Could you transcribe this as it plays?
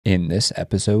In this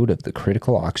episode of the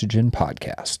Critical Oxygen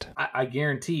Podcast. I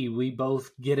guarantee we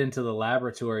both get into the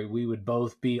laboratory, we would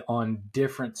both be on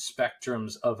different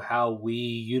spectrums of how we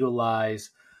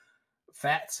utilize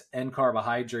fats and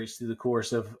carbohydrates through the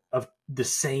course of the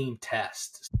same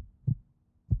test.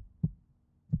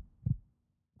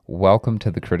 Welcome to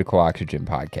the Critical Oxygen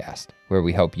Podcast, where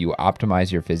we help you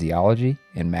optimize your physiology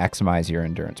and maximize your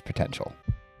endurance potential.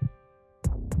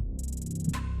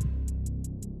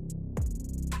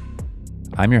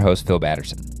 I'm your host, Phil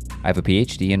Batterson. I have a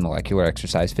PhD in molecular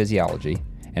exercise physiology,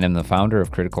 and I'm the founder of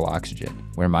Critical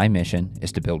Oxygen, where my mission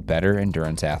is to build better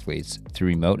endurance athletes through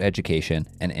remote education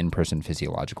and in-person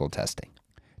physiological testing.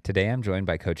 Today, I'm joined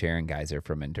by Coach Aaron Geiser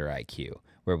from EndureIQ,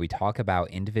 where we talk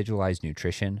about individualized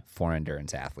nutrition for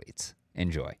endurance athletes.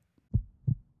 Enjoy.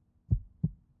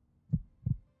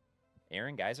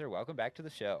 Aaron Geiser, welcome back to the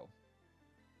show.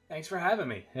 Thanks for having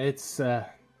me. It's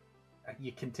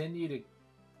you continue to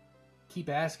keep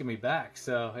asking me back,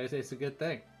 so it's a good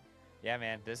thing. Yeah,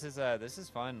 man, this is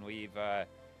fun.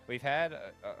 We've had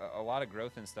a lot of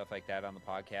growth and stuff like that on the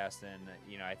podcast, and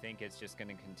I think it's just going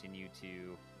to continue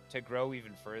to grow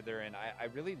even further. And I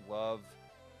really love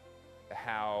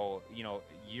how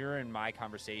you're in my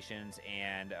conversations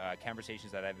and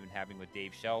conversations that I've been having with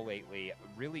Dave Shell lately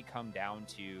really come down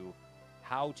to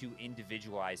how to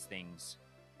individualize things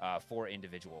for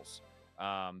individuals.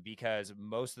 Because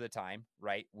most of the time,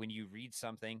 right, when you read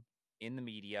something in the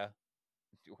media,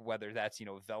 whether that's,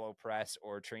 Velo Press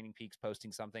or Training Peaks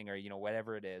posting something or,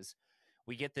 whatever it is,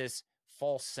 we get this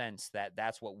false sense that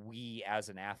that's what we as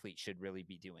an athlete should really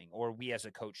be doing, or we as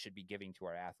a coach should be giving to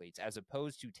our athletes, as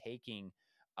opposed to taking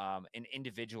an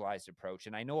individualized approach.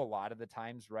 And I know a lot of the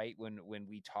times, right, when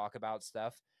we talk about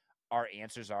stuff, our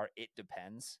answers are, it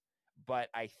depends. But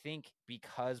I think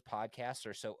because podcasts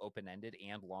are so open-ended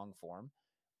and long form,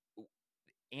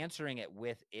 answering it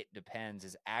with "it depends"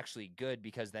 is actually good,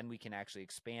 because then we can actually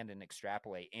expand and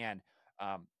extrapolate. And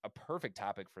a perfect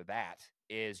topic for that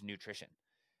is nutrition.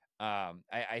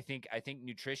 I think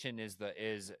nutrition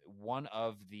is one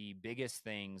of the biggest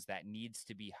things that needs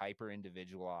to be hyper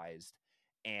individualized,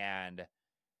 and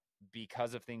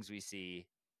because of things we see,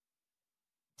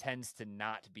 tends to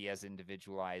not be as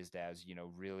individualized as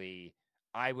really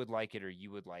I would like it or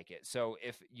you would like it. So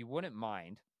if you wouldn't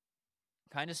mind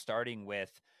kind of starting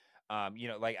with,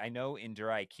 like, I know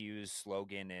EndureIQ's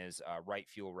slogan is right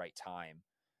fuel, right time.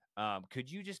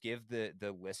 Could you just give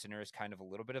the listeners kind of a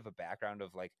little bit of a background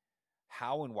of like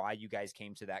how and why you guys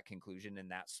came to that conclusion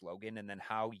and that slogan, and then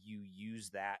how you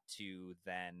use that to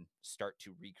then start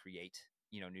to recreate,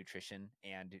 nutrition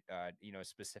and,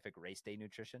 specific race day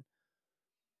nutrition?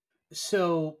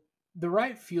 So the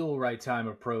right fuel, right time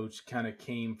approach kind of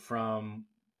came from,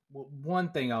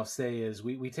 one thing I'll say is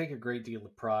we take a great deal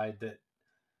of pride that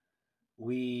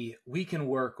we can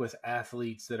work with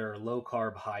athletes that are low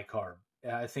carb, high carb.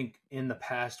 I think in the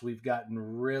past we've gotten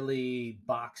really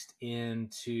boxed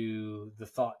into the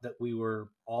thought that we were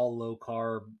all low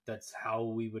carb. That's how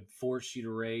we would force you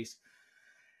to race.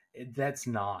 That's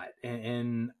not.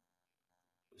 And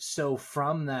so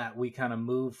from that, we kind of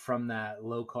moved from that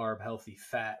low carb, healthy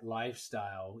fat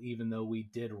lifestyle. Even though we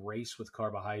did race with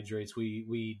carbohydrates,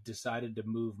 we decided to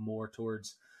move more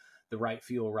towards the right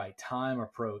fuel, right time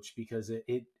approach, because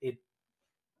it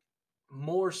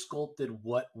more sculpted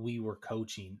what we were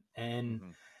coaching. And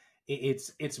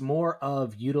it's more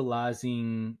of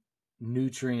utilizing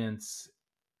nutrients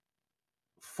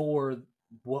for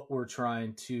what we're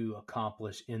trying to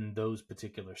accomplish in those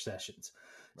particular sessions.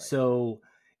 Right. So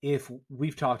if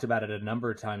we've talked about it a number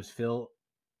of times, Phil,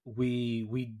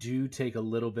 we do take a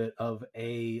little bit of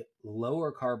a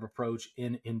lower carb approach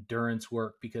in endurance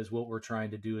work, because what we're trying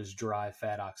to do is drive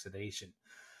fat oxidation.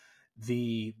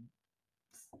 The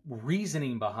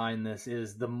reasoning behind this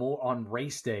is, the more on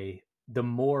race day, the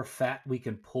more fat we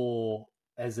can pull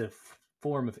as a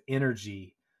form of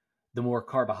energy, the more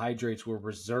carbohydrates we're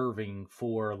reserving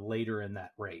for later in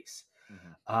that race.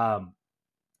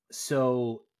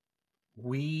 So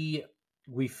we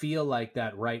feel like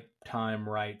that right time,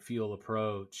 right fuel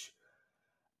approach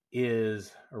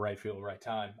is a right fuel, right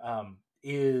time,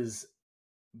 is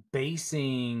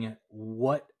basing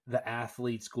what the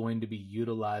athlete's going to be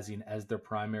utilizing as their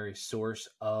primary source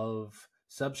of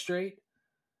substrate,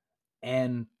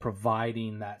 and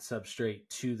providing that substrate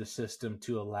to the system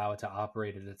to allow it to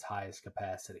operate at its highest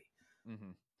capacity.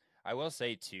 I will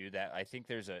say too that I think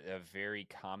there's a very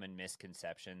common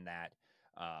misconception that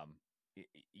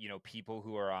people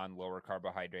who are on lower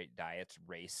carbohydrate diets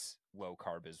race low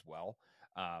carb as well.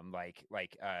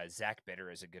 Zach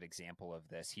Bitter is a good example of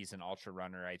this. He's an ultra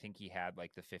runner. I think he had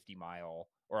like the 50-mile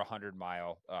or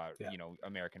 100-mile, Yeah.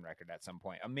 American record at some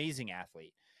point. Amazing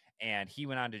athlete. And he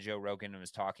went on to Joe Rogan and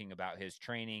was talking about his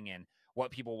training, and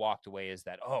what people walked away is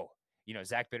that, oh,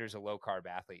 Zach Bitter's a low carb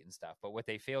athlete and stuff. But what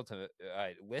they failed to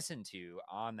listen to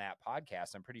on that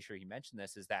podcast, I'm pretty sure he mentioned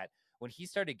this, is that when he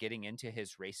started getting into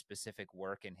his race specific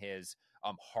work and his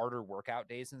harder workout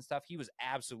days and stuff, he was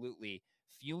absolutely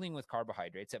fueling with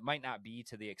carbohydrates. It might not be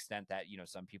to the extent that,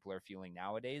 some people are fueling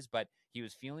nowadays, but he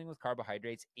was fueling with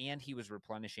carbohydrates and he was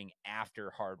replenishing after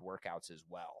hard workouts as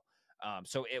well.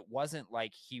 So it wasn't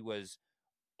like he was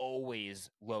always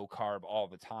low carb all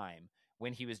the time.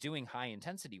 When he was doing high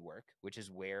intensity work, which is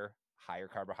where higher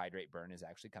carbohydrate burn is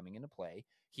actually coming into play,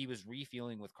 he was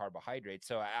refueling with carbohydrates.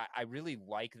 So I really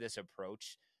like this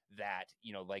approach that,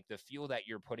 like the fuel that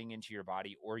you're putting into your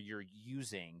body or you're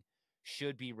using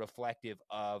should be reflective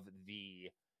of the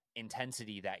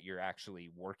intensity that you're actually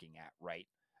working at, right?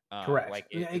 Correct.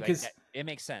 It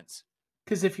makes sense.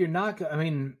 Because if you're not, I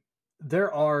mean,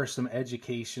 there are some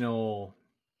educational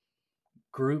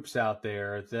groups out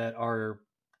there that are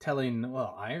telling,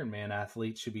 well, Ironman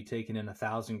athletes should be taking in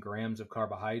 1,000 grams of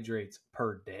carbohydrates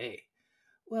per day.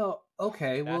 Well,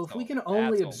 okay. Well, if we can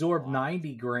only absorb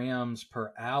 90 grams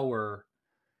per hour,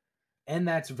 and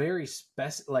that's very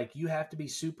like you have to be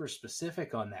super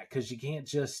specific on that, because you can't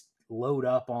just load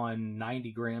up on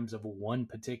 90 grams of one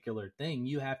particular thing.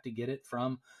 You have to get it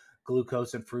from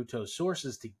glucose and fructose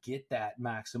sources to get that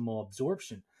maximal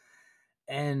absorption.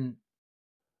 And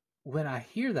when I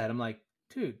hear that, I'm like,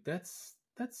 dude, that's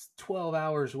 12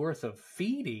 hours worth of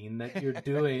feeding that you're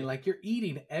doing. Like, you're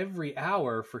eating every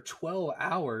hour for 12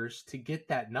 hours to get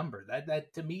that number.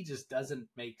 That to me just doesn't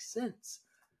make sense.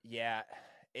 Yeah,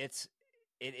 it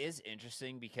is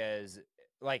interesting because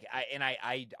like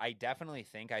I definitely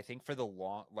think for the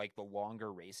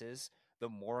longer races, the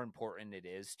more important it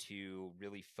is to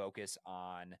really focus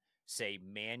on, say,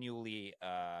 manually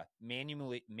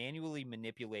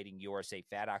manipulating your, say,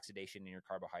 fat oxidation and your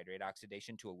carbohydrate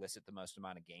oxidation to elicit the most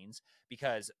amount of gains,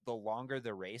 because the longer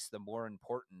the race, the more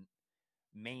important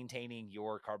maintaining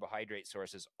your carbohydrate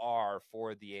sources are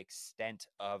for the extent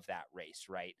of that race,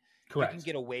 right? Correct. You can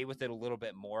get away with it a little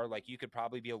bit more. Like, you could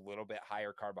probably be a little bit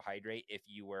higher carbohydrate if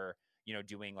you were,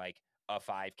 doing like a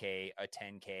 5K, a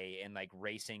 10K, and like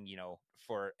racing,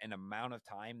 for an amount of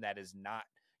time that is not,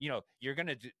 you're going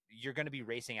to be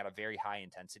racing at a very high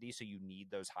intensity. So you need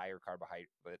that higher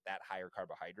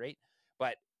carbohydrate,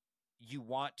 but you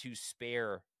want to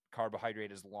spare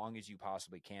carbohydrate as long as you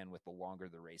possibly can with the longer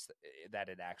the race that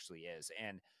it actually is.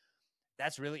 And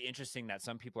that's really interesting that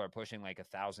some people are pushing like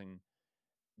 1,000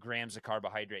 grams of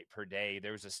carbohydrate per day.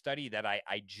 There was a study that I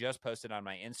just posted on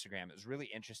my Instagram. It was really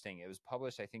interesting. It was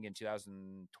published, I think, in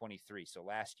 2023, so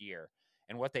last year.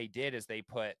 And what they did is they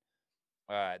put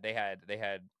they had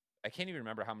I can't even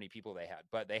remember how many people they had,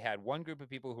 but they had one group of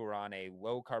people who were on a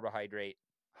low carbohydrate,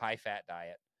 high fat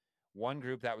diet, one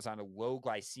group that was on a low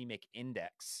glycemic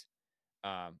index,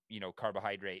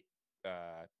 carbohydrate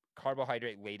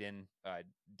laden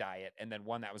diet, and then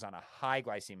one that was on a high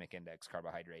glycemic index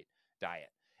carbohydrate diet.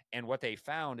 And what they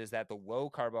found is that the low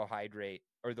carbohydrate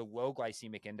or the low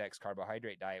glycemic index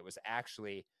carbohydrate diet was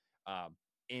actually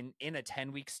in a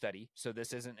 10-week study. So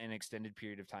this isn't an extended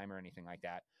period of time or anything like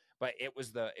that, but it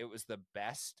was the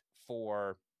best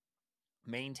for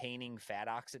maintaining fat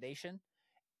oxidation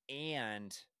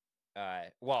and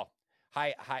low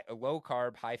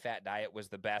carb, high fat diet was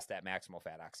the best at maximal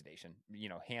fat oxidation,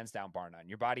 hands down, bar none.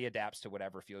 Your body adapts to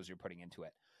whatever fuels you're putting into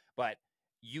it, but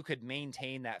you could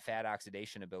maintain that fat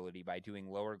oxidation ability by doing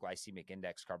lower glycemic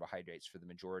index carbohydrates for the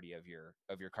majority of your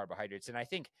carbohydrates. And I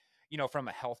think, from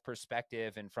a health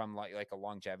perspective and from like a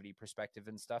longevity perspective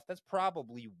and stuff, that's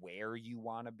probably where you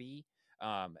want to be.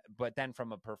 But then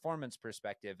from a performance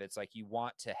perspective, it's like you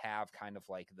want to have kind of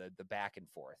like the back and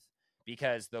forth,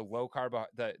 because the low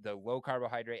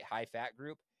carbohydrate, high fat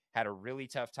group had a really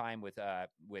tough time with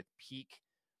peak.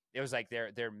 It was like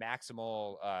their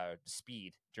maximal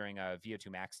speed during a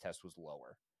VO2 max test was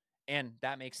lower. And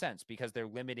that makes sense because they're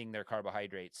limiting their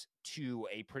carbohydrates to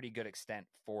a pretty good extent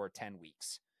for 10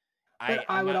 weeks. But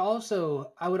I would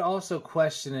also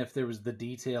question if there was the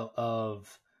detail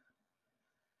of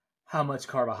how much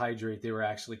carbohydrate they were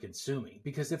actually consuming.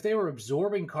 Because if they were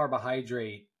absorbing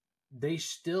carbohydrate, they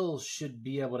still should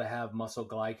be able to have muscle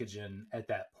glycogen at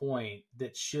that point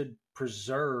that should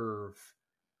preserve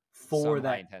for some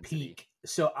that peak.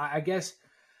 So I guess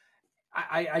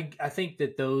I think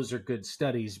that those are good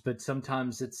studies, but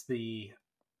sometimes it's the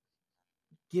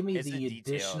give me the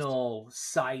additional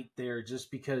site there,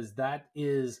 just because that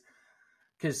is,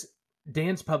 because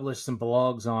Dan's published some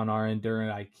blogs on our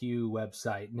EndureIQ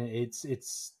website, and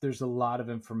there's a lot of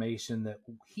information that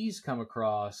he's come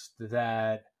across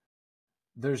that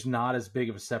there's not as big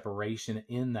of a separation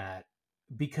in that,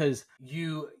 because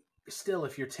you still,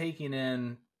 if you're taking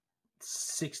in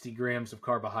 60 grams of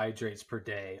carbohydrates per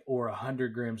day or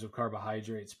 100 grams of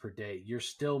carbohydrates per day, you're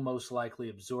still most likely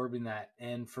absorbing that.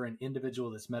 And for an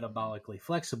individual that's metabolically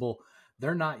flexible,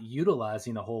 they're not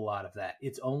utilizing a whole lot of that.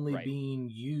 It's only Right. being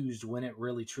used when it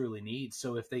really truly needs.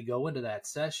 So if they go into that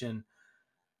session,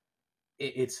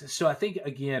 it's so I think,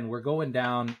 again, we're going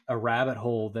down a rabbit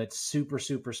hole that's super,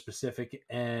 super specific.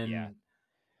 Yeah. And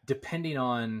depending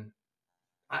on,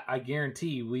 I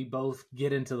guarantee we both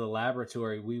get into the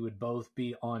laboratory, we would both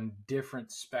be on different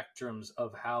spectrums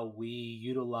of how we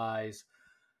utilize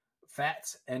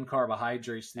fats and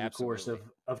carbohydrates through the course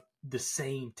Absolutely. of the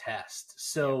same test. Yep.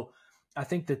 So I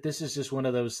think that this is just one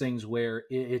of those things where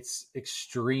it's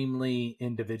extremely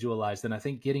individualized. And I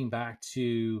think getting back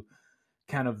to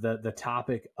kind of the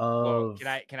topic Well, of,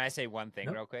 can I say one thing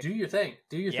no, real quick? do your thing,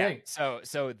 do your Yeah. thing. So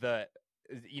the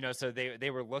so they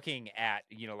were looking at,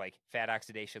 like fat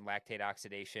oxidation, lactate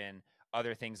oxidation,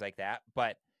 other things like that.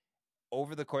 But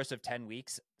over the course of 10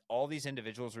 weeks, all these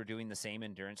individuals were doing the same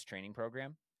endurance training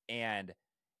program. And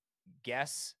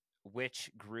guess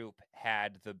which group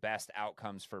had the best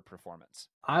outcomes for performance?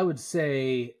 I would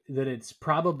say that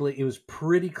it was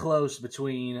pretty close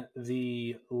between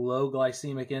the low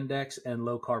glycemic index and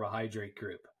low carbohydrate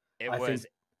group. It I think, was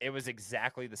it was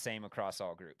exactly the same across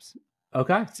all groups.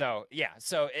 okay. So yeah,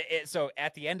 so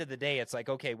at the end of the day, it's like,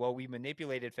 okay, well, we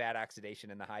manipulated fat oxidation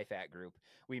in the high fat group,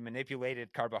 we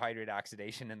manipulated carbohydrate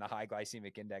oxidation in the high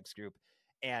glycemic index group,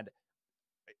 and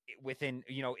within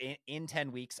in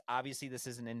 10 weeks, obviously this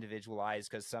isn't individualized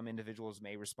because some individuals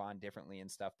may respond differently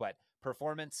and stuff, but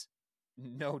performance,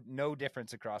 no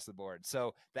difference across the board.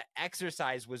 So the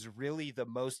exercise was really the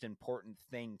most important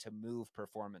thing to move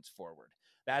performance forward.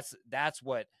 That's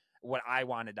what I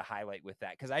wanted to highlight with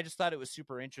that, because I just thought it was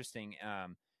super interesting.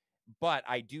 But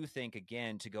I do think,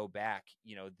 again, to go back,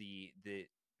 the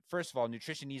first of all,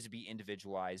 nutrition needs to be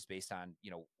individualized based on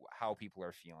how people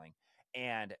are feeling.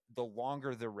 And the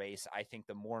longer the race, I think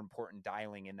the more important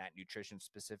dialing in that nutrition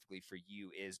specifically for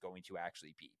you is going to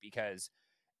actually be, because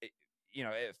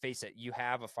face it, you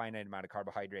have a finite amount of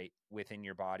carbohydrate within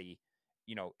your body,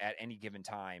 at any given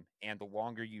time. And the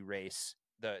longer you race,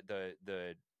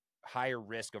 the higher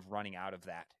risk of running out of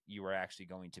that you are actually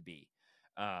going to be.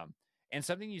 And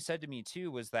something you said to me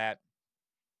too was that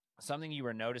something you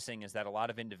were noticing is that a lot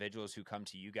of individuals who come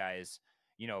to you guys,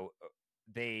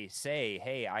 they say,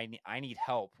 hey, I need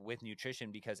help with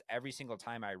nutrition because every single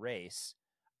time I race,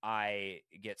 I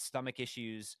get stomach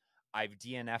issues. I've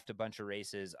DNF'd a bunch of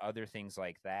races, other things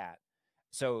like that.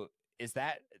 So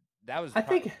that was I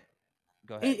think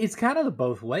go ahead. it's kind of the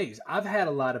both ways. I've had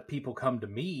a lot of people come to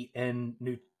me and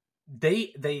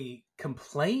they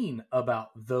complain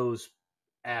about those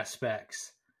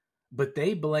aspects, but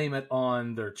they blame it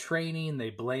on their training, they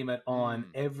blame it on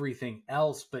everything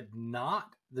else, but not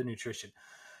the nutrition.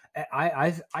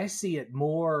 I see it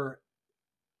more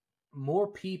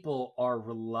people are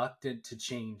reluctant to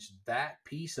change that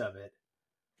piece of it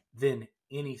than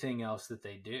anything else that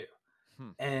they do.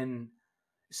 And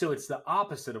so it's the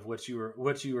opposite of what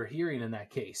you were hearing in that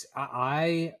case.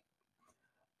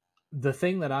 The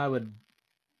thing that I would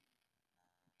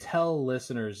tell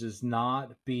listeners is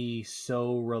not be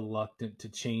so reluctant to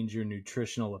change your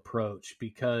nutritional approach,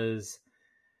 because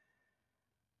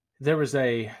there was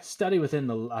a study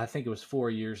I think it was 4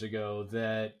 years ago,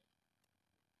 that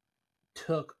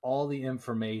took all the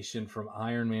information from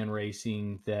Ironman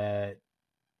racing that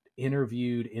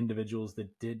interviewed individuals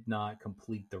that did not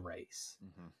complete the race.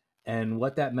 Mm-hmm. And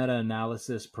what that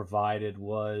meta-analysis provided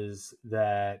was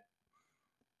that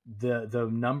the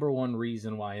number one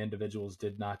reason why individuals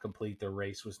did not complete their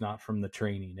race was not from the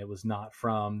training. It was not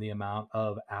from the amount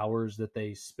of hours that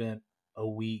they spent a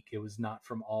week. It was not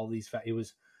from all these it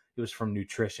was from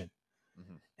nutrition.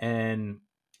 Mm-hmm. And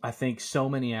I think so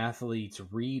many athletes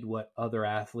read what other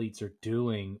athletes are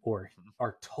doing, or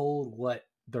are told what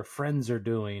their friends are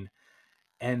doing,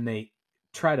 and they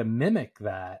try to mimic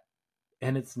that,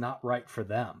 and it's not right for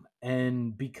them.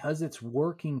 And because it's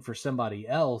working for somebody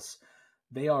else,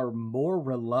 they are more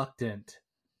reluctant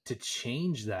to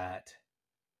change that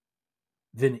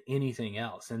than anything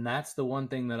else. And that's the one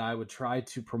thing that I would try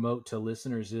to promote to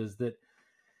listeners, is that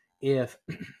if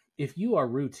you are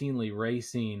routinely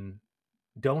racing,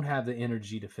 don't have the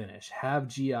energy to finish, have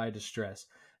GI distress,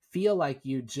 feel like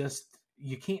you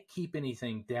can't keep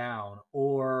anything down,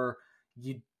 or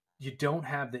you don't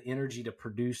have the energy to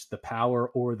produce the power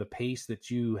or the pace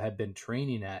that you have been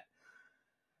training at.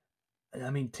 I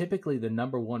mean, typically the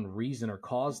number one reason or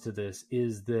cause to this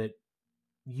is that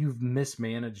you've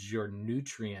mismanaged your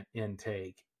nutrient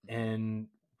intake, and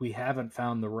we haven't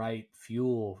found the right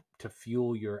fuel to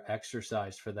fuel your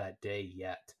exercise for that day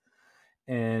yet.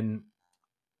 And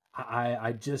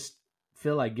I just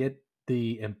feel I get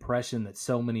the impression that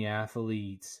so many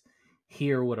athletes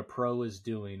hear what a pro is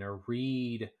doing or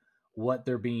read what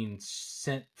they're being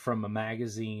sent from a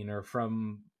magazine or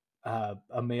from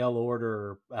a mail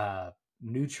order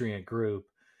nutrient group,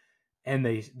 and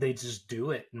they just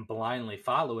do it and blindly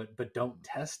follow it but don't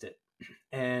test it.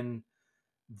 And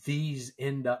these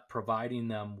end up providing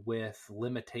them with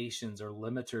limitations or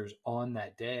limiters on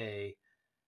that day,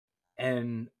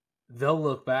 and they'll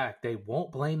look back, they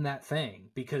won't blame that thing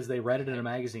because they read it in a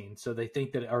magazine, so they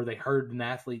think that, or they heard an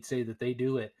athlete say that they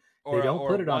do it, they don't Or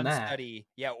put it on one that. study,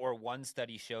 or one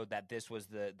study showed that this was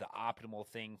the optimal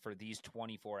thing for these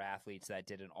 24 athletes that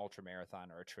did an ultra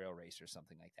marathon or a trail race or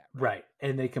something like that, Right.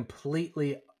 And they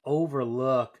completely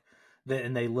overlook that,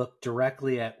 and they look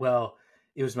directly at, well,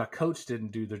 it was my coach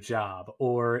didn't do the job,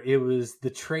 or it was the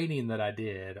training that I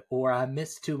did, or I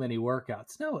missed too many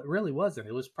workouts. No, it really wasn't.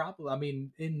 It was probably, I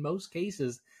mean, in most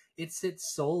cases, it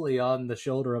sits solely on the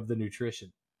shoulder of the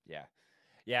nutrition. Yeah.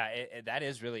 Yeah, that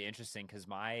is really interesting because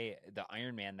the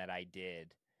Ironman that I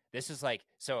did, this is like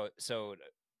so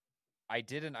I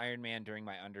did an Ironman during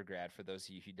my undergrad, for those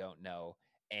of you who don't know,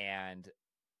 and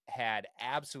had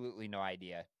absolutely no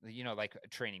idea, like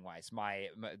training wise.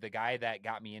 The guy that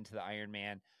got me into the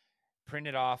Ironman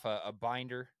printed off a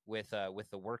binder with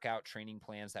the workout training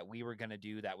plans that we were going to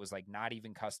do, that was like not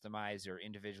even customized or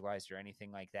individualized or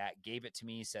anything like that. Gave it to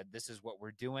me, said, "This is what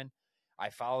we're doing."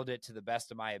 I followed it to the best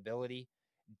of my ability.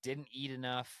 Didn't eat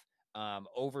enough,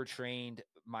 overtrained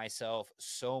myself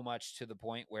so much to the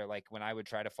point where, like, when I would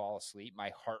try to fall asleep,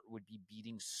 my heart would be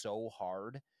beating so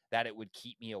hard that it would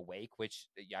keep me awake, which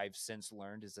I've since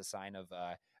learned is a sign of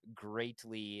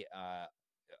greatly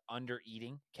under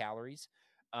eating calories.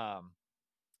 Um,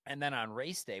 and then on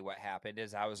race day, what happened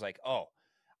is I was like, oh,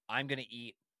 I'm going to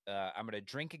eat, I'm going to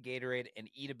drink a Gatorade and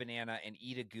eat a banana and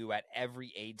eat a goo at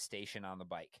every aid station on the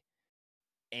bike.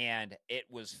 And it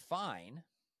was fine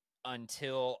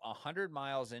until 100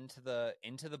 miles into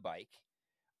the bike.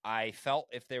 I felt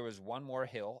if there was one more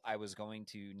hill, I was going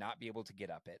to not be able to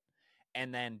get up it.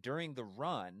 And then during the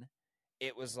run,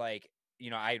 it was like,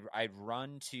 I'd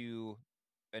run to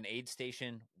an aid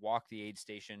station, walk the aid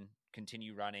station,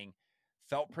 continue running,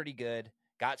 felt pretty good,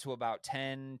 got to about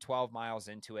 10, 12 miles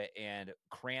into it, and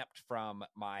cramped from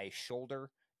my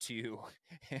shoulder to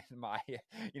my,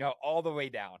 all the way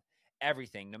down.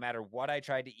 Everything, no matter what I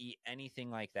tried to eat,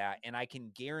 anything like that. And I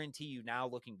can guarantee you now,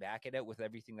 looking back at it with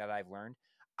everything that I've learned,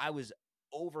 I was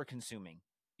over consuming,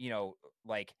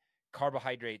 like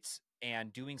carbohydrates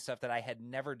and doing stuff that I had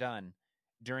never done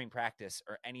during practice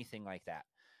or anything like that.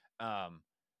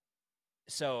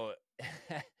 So,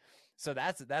 so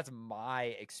that's my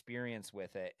experience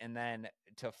with it. And then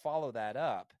to follow that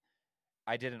up,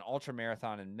 I did an ultra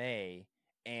marathon in May,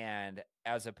 and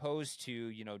as opposed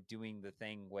to, doing the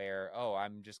thing where, oh,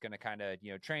 I'm just going to kind of,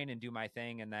 train and do my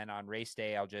thing, and then on race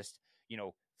day, I'll just,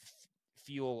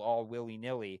 fuel all willy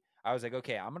nilly. I was like,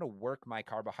 okay, I'm going to work my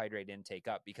carbohydrate intake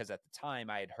up, because at the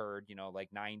time I had heard, like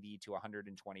 90 to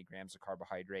 120 grams of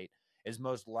carbohydrate is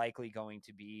most likely going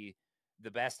to be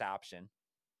the best option.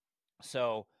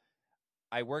 So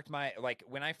I worked like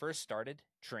when I first started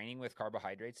training with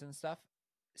carbohydrates and stuff,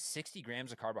 60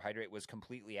 grams of carbohydrate was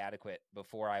completely adequate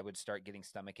before I would start getting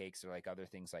stomach aches or like other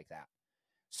things like that.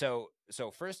 So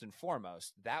first and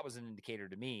foremost, that was an indicator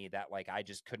to me that, like, I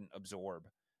just couldn't absorb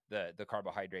the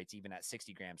carbohydrates even at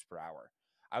 60 grams per hour.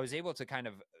 I was able to kind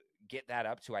of get that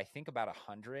up to, I think, about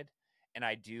 100. And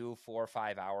I do 4 or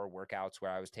 5 hour workouts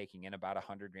where I was taking in about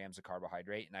 100 grams of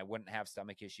carbohydrate, and I wouldn't have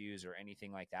stomach issues or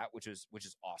anything like that, which is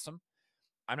awesome.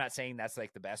 I'm not saying that's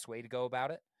like the best way to go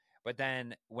about it. But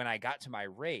then when I got to my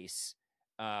race,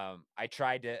 I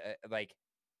tried to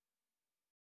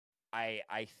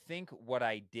I think what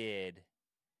I did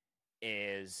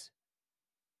is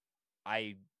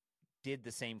I did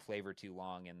the same flavor too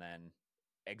long, and then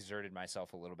exerted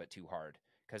myself a little bit too hard,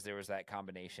 because there was that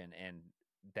combination, and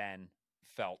then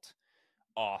felt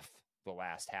off the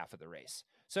last half of the race.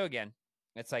 So again,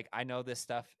 it's like, I know this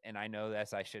stuff, and I know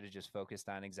this. I should have just focused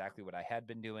on exactly what I had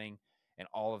been doing and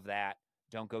all of that.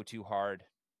 Don't go too hard.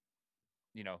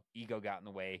 Ego got in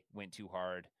the way, went too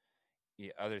hard,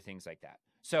 other things like that.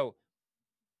 So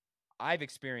I've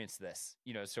experienced this,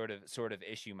 sort of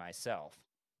issue myself.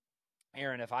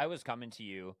 Aaron, if I was coming to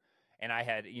you and I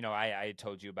had, I had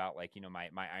told you about, like, my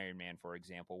Ironman, for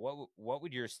example. What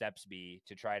would your steps be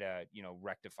to try to,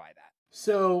 rectify that?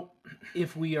 So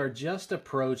if we are just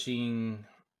approaching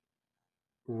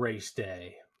race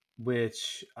day,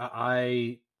 which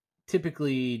I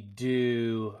typically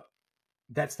do,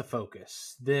 that's the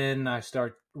focus. Then I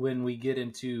start, when we get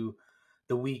into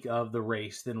the week of the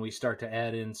race, then we start to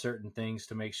add in certain things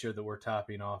to make sure that we're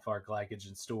topping off our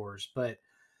glycogen stores. But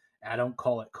I don't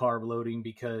call it carb loading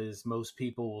because most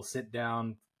people will sit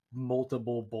down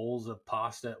multiple bowls of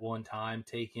pasta at one time,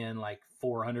 take in like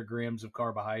 400 grams of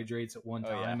carbohydrates at one Oh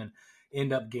yeah. time, and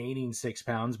end up gaining 6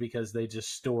 pounds because they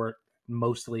just store it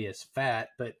mostly as fat.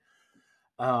 But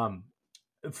um,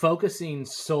 focusing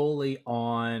solely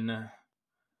on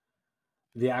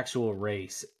the actual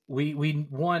race,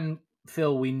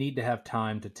 Phil, we need to have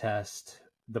time to test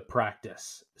the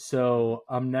practice. Hmm. So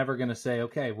I'm never going to say,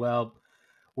 okay, well,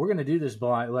 we're going to do this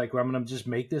blind, like I'm going to just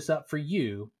make this up for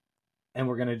you, and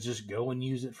we're going to just go and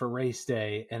use it for race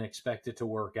day and expect it to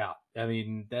work out. I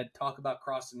mean, that talk about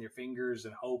crossing your fingers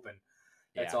and hoping,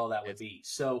 that's Yeah, all that would it's be.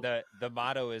 So the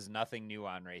motto is nothing new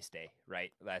on race day,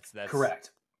 right? That's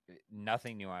correct.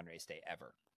 nothing new on race day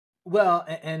ever. Well,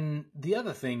 and the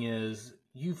other thing is,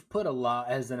 you've put a lot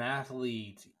as an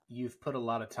athlete, you've put a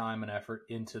lot of time and effort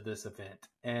into this event.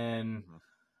 And Hmm.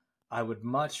 I would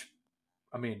much,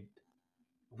 I mean,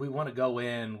 we want to go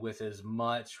in with as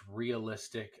much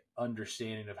realistic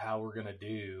understanding of how we're going to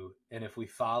do. And if we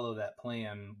follow that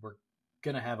plan, we're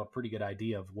going to have a pretty good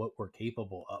idea of what we're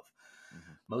capable of. Hmm.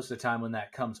 Most of the time, when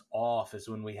that comes off, is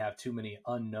when we have too many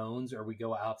unknowns or we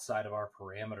go outside of our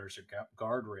parameters or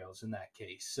guardrails in that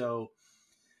case. So,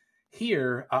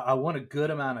 here, I want a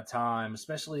good amount of time,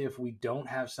 especially if we don't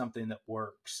have something that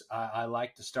works. I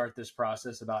like to start this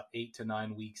process about 8 to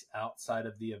 9 weeks outside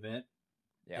of the event,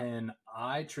 Yeah. and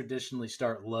I traditionally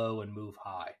start low and move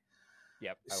high.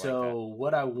 Yep. I like that. So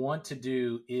what I want to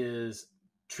do is,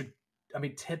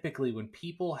 typically when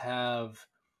people have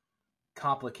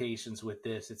complications with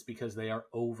this, it's because they are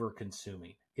over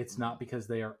consuming. It's Hmm. not because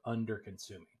they are under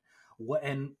consuming.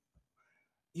 And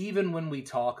even when we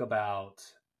talk about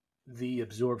the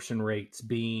absorption rates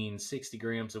being 60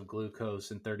 grams of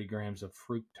glucose and 30 grams of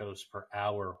fructose per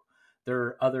hour, there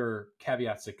are other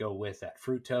caveats that go with that.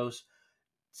 Fructose,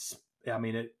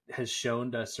 it has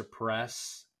shown to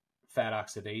suppress fat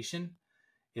oxidation.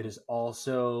 It is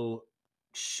also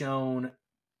shown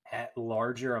at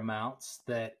larger amounts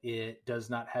that it does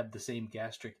not have the same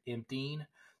gastric emptying.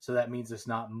 So that means it's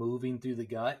not moving through the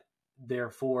gut.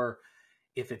 Therefore,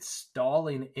 if it's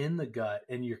stalling in the gut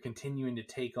and you're continuing to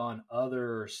take on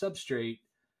other substrate,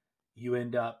 you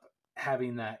end up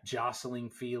having that jostling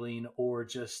feeling, or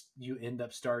just you end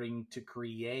up starting to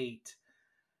create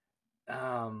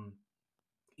um,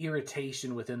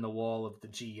 irritation within the wall of the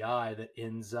GI that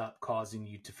ends up causing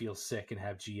you to feel sick and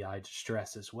have GI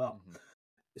distress as well. Hmm.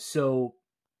 So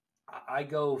I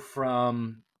go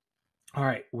from, all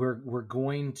right, we're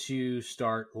going to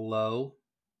start low,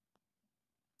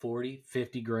 40,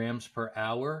 50 grams per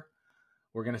hour.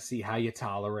 We're going to see how you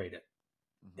tolerate it.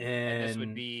 Hmm. And this would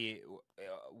And be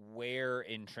where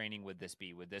in training would this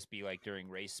be? Would this be like during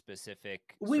race specific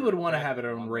we sort would of want to prep have it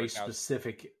on long race workouts?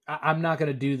 specific. I'm not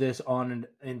going to do this on an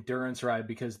endurance ride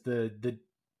because the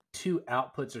two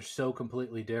outputs are so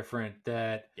completely different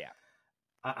that Yeah.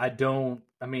 I don't.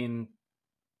 I mean,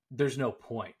 there's no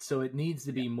point. So it needs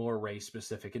to Yeah. be more race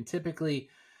specific. And typically,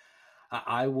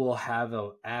 I will have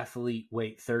an athlete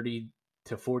wait 30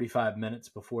 to 45 minutes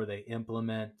before they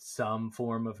implement some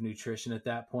form of nutrition at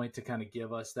that point, to kind of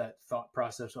give us that thought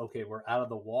process. Okay, we're out of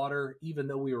the water, even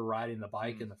though we were riding the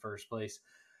bike Mm. in the first place.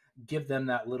 Give them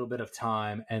that little bit of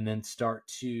time and then start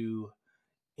to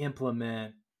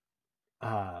implement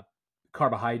uh,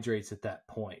 carbohydrates at that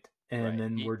point. And Right.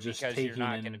 then we're just Because taking in.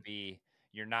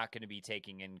 you're not going to be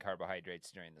taking in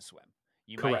carbohydrates during the swim.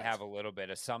 You might Correct. have a little bit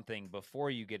of something before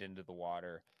you get into the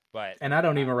water, but And I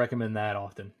don't uh, even recommend that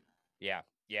often. yeah,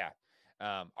 yeah.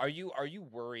 Are you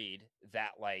worried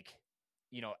that, like,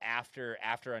 after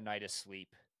a night of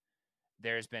sleep,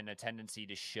 there's been a tendency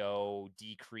to show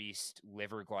decreased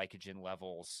liver glycogen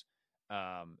levels?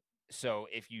 Um, so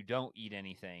if you don't eat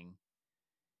anything,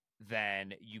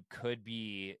 then you could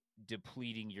be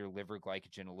depleting your liver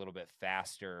glycogen a little bit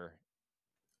faster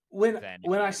when than if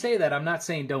when you I did eat say that, I'm anything. not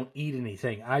saying don't eat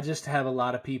anything. I just have a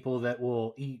lot of people that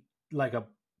will eat like a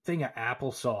thing of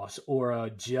applesauce or a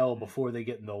gel Mm, before they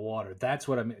get in the water. That's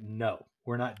what I mean. No,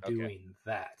 we're not okay. doing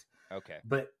that. Okay.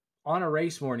 But on a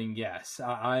race morning, yes,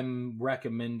 I'm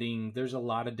recommending. There's a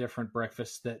lot of different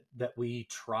breakfasts that we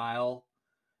trial,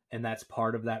 and that's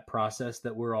part of that process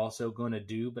that we're also going to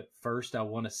do. But first, I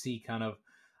want to see kind of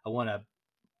I want a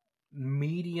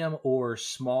medium or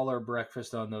smaller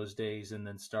breakfast on those days, and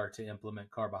then start to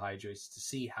implement carbohydrates to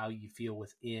see how you feel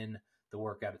within the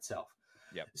workout itself.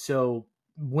 Yep. So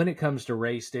when it comes to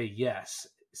race day, yes.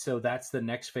 So that's the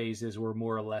next phase, is we're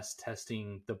more or less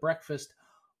testing the breakfast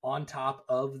on top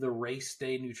of the race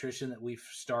day nutrition that we've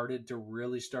started to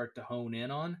really start to hone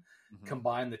in on,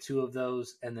 combine the two of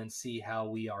those, and then see how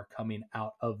we are coming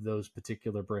out of those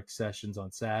particular brick sessions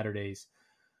on Saturdays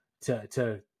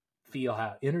to feel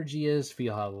how energy is,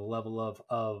 feel how the level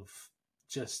of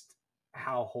just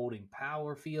how holding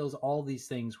power feels. All these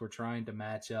things we're trying to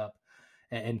match up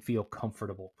and feel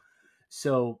comfortable.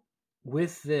 So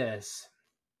with this,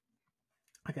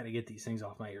 I got to get these things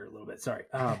off my ear a little bit. Sorry.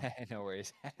 No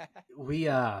worries.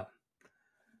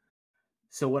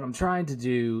 So what I'm trying to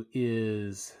do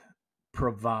is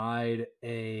provide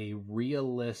a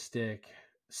realistic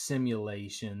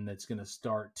simulation that's going to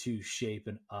start to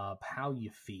shapen up how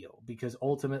you feel, because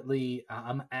ultimately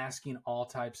I'm asking all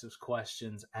types of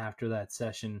questions after that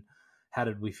session. How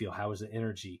did we feel? How was the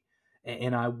energy?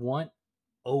 And I want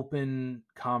open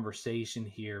conversation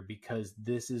here, because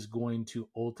this is going to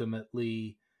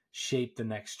ultimately shape the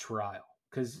next trial,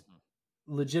 because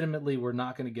legitimately we're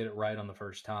not going to get it right on the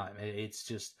first time. It's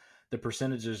just the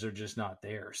percentages are just not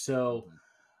there. So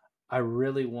I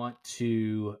really want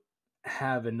to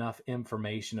have enough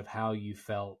information of how you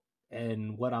felt,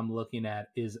 and what I'm looking at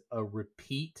is a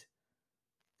repeat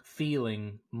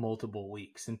feeling multiple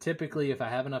weeks. And typically if I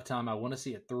have enough time, I want to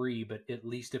see it 3, but at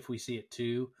least if we see it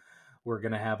 2, we're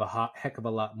going to have a heck of a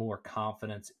lot more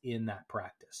confidence in that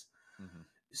practice.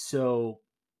 So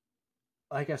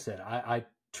like I said, I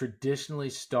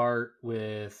traditionally start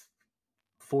with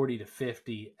 40 to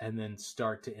 50 and then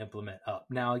start to implement up.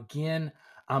 Now, again,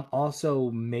 I'm also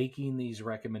making these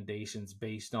recommendations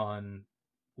based on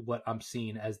what I'm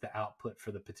seeing as the output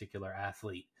for the particular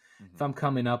athlete. If I'm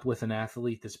coming up with an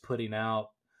athlete that's putting out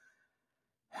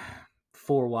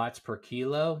 4 watts per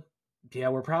kilo, yeah,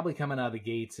 we're probably coming out of the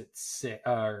gates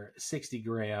at 60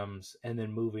 grams and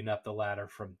then moving up the ladder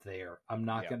from there. I'm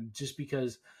not going to, just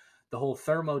because the whole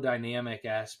thermodynamic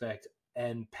aspect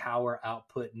and power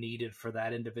output needed for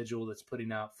that individual that's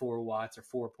putting out 4 watts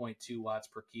or 4.2 watts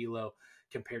per kilo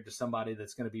compared to somebody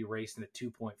that's going to be racing at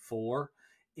 2.4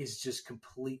 is just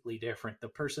completely different. The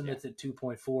person that's at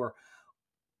 2.4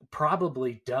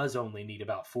 probably does only need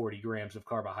about 40 grams of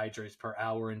carbohydrates per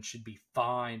hour and should be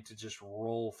fine to just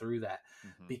roll through that,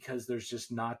 because there's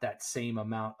just not that same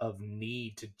amount of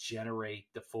need to generate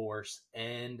the force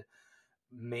and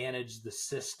manage the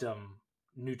system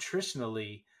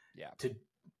nutritionally to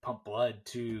pump blood,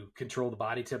 to control the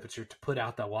body temperature, to put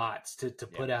out the watts, to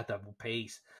put out the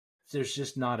pace. There's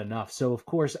just not enough. So of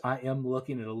course I am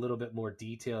looking at a little bit more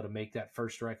detail to make that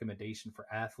first recommendation for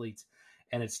athletes.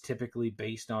 And it's typically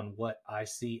based on what I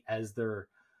see as their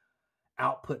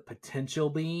output potential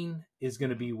being is going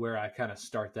to be where I kind of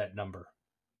start that number.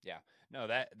 Yeah, no,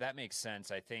 that makes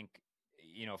sense. I think,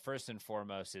 first and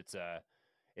foremost, it's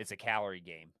a calorie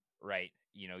game, right?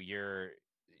 You're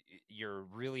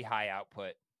really high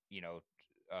output,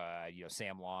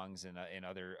 Sam Longs and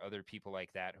other people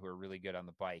like that who are really good on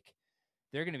the bike.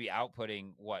 They're going to be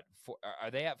outputting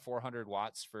are they at 400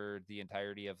 watts for the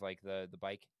entirety of like the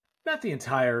bike? Not the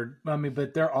entire,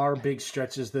 but there are big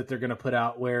stretches that they're going to put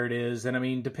out where it is.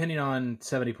 And depending on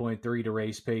 70.3 to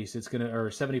race pace, or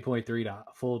 70.3 to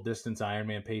full distance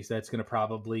Ironman pace, that's going to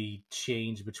probably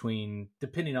change between,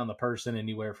 depending on the person,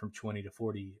 anywhere from 20 to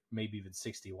 40, maybe even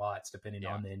 60 watts, depending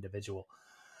on the individual.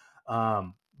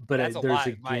 But that's a lot.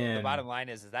 Again, the bottom line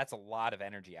is that's a lot of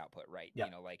energy output, right? Yeah.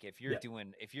 Like if you're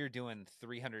doing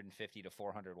 350 to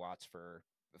 400 watts for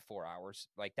 4 hours,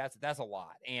 like that's a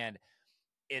lot. And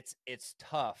it's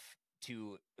tough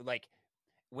to, like,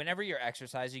 whenever you're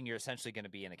exercising, you're essentially going to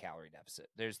be in a calorie deficit.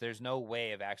 There's no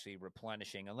way of actually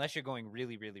replenishing unless you're going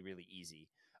really, really, really easy.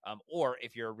 Or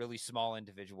if you're a really small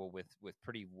individual with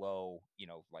pretty low,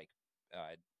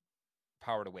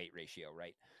 power to weight ratio,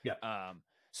 right? Yeah.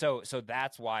 So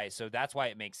that's why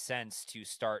it makes sense to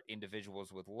start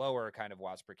individuals with lower kind of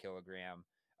watts per kilogram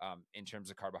in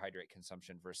terms of carbohydrate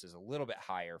consumption versus a little bit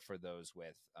higher for those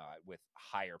with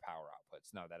higher power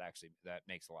outputs. No, that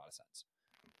makes a lot of sense.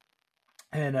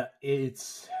 And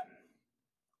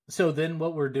so then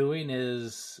what we're doing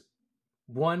is,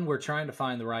 one, we're trying to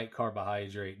find the right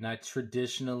carbohydrate. And I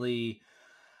traditionally,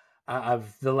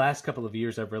 I've the last couple of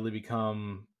years, I've really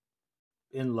become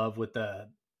in love with the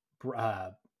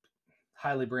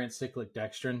highly branched cyclic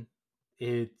dextrin.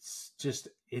 It's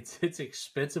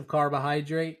expensive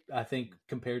carbohydrate. I think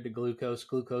compared to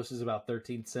glucose is about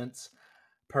 13 cents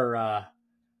per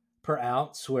per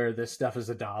ounce, where this stuff is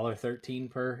 $1.13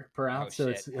 per Oh ounce.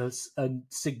 So shit. it's a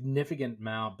significant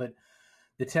amount, but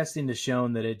the testing has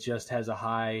shown that it just has a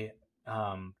high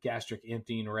gastric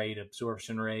emptying rate,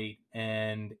 absorption rate,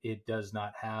 and it does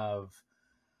not have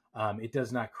it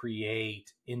does not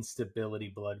create instability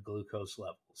blood glucose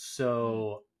levels. Mm,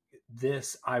 So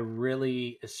this, I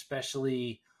really,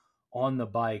 especially on the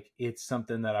bike, it's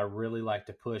something that I really like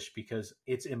to push because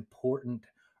it's important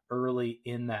early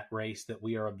in that race that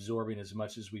we are absorbing as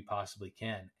much as we possibly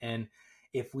can. And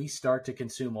if we start to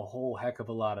consume a whole heck of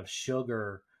a lot of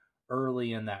sugar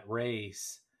early in that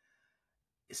race,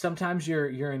 sometimes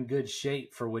you're in good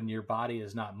shape for when your body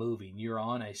is not moving. You're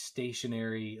on a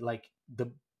stationary, like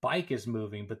the bike is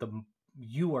moving, but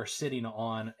you are sitting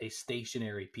on a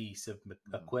stationary piece of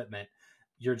mm-hmm. equipment.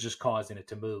 You're just causing it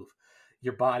to move.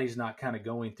 Your body's not kind of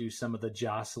going through some of the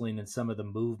jostling and some of the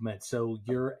movement, so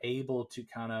you're able to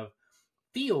kind of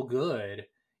feel good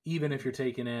even if you're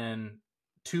taking in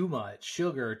too much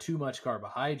sugar, too much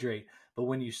carbohydrate. But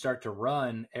when you start to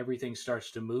run, everything starts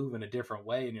to move in a different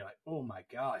way. And you're like, oh my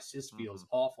gosh, this Mm-hmm. feels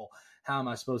awful. How am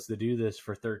I supposed to do this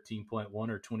for 13.1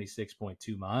 or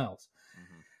 26.2 miles?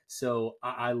 Mm-hmm. So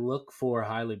I look for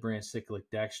highly branched cyclic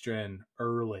dextrin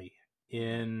early Mm-hmm.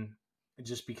 in,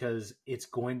 just because it's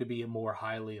going to be more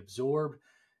highly absorbed.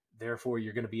 Therefore,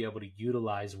 you're going to be able to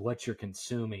utilize what you're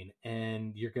consuming,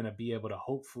 and you're going to be able to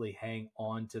hopefully hang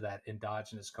on to that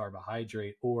endogenous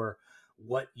carbohydrate or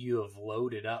what you have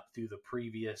loaded up through the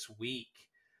previous week,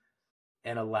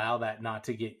 and allow that not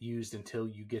to get used until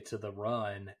you get to the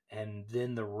run. And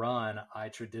then the run, I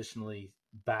traditionally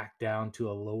back down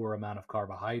to a lower amount of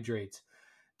carbohydrates,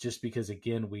 just because,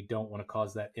 again, we don't want to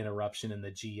cause that interruption in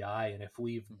the GI. And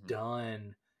Mm-hmm.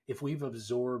 if we've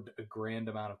absorbed a grand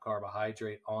amount of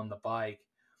carbohydrate on the bike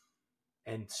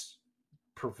and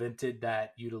prevented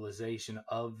that utilization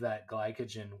of that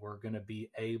glycogen, we're going to be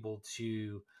able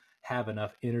to have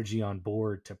enough energy on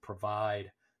board to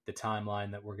provide the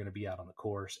timeline that we're going to be out on the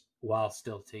course while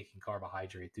still taking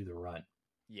carbohydrate through the run.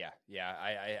 Yeah, yeah,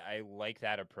 I like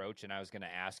that approach, and I was going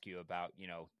to ask you about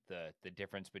the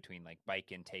difference between like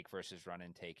bike intake versus run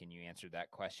intake, and you answered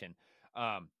that question.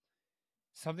 Um,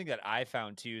 Something that I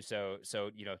found too, so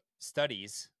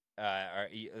studies are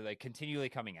like continually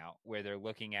coming out where they're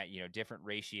looking at different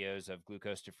ratios of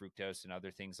glucose to fructose and other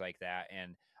things like that,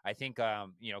 and I think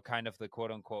kind of the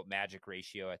quote unquote magic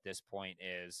ratio at this point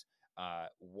is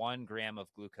 1 gram of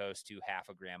glucose to half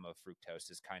a gram of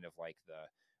fructose is kind of like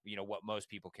the what most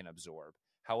people can absorb.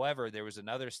 However, there was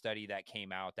another study that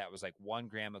came out that was like 1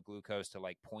 gram of glucose to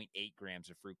like zero point 0.8 grams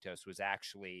of fructose was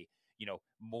actually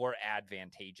more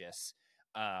advantageous.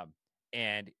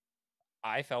 And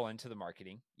I fell into the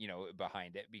marketing,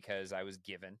 behind it because I was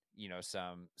given,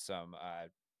 some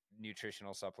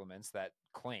nutritional supplements that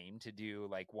claim to do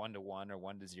like 1 to 1 or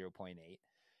 1 to 0.8.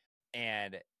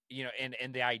 And,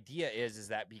 and the idea is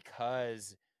that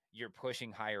because you're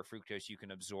pushing higher fructose, you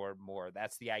can absorb more.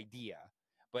 That's the idea.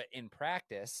 But in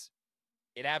practice,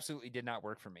 it absolutely did not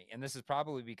work for me. And this is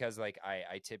probably because like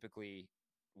I typically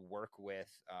work with,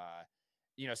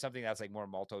 something that's like more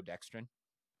maltodextrin,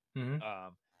 Mm-hmm.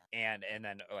 um, and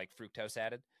then like fructose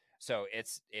added. So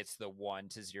it's the 1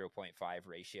 to 0.5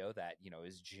 ratio that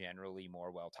is generally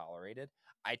more well tolerated.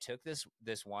 I took this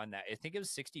one that I think it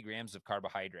was 60 grams of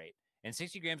carbohydrate, and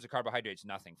 60 grams of carbohydrate is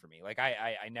nothing for me. Like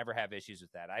I never have issues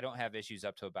with that. I don't have issues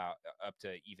up to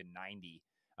even 90.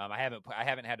 I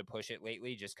haven't had to push it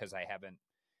lately just because I haven't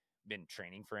been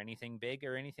training for anything big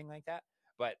or anything like that.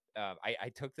 But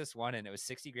I took this one and it was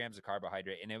 60 grams of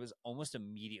carbohydrate, and it was almost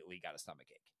immediately got a stomach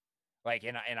ache. Like,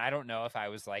 and I don't know if I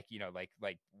was like,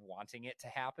 like wanting it to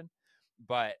happen,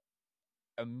 but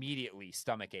immediately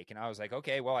stomach ache. And I was like,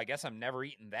 okay, well, I guess I'm never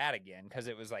eating that again. Cause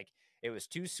it was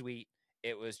too sweet.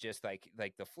 It was just like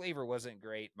the flavor wasn't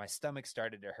great. My stomach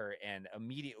started to hurt. And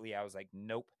immediately I was like,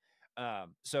 nope.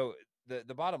 So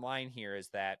the bottom line here is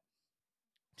that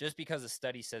just because a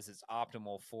study says it's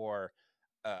optimal for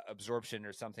absorption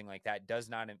or something like that does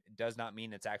not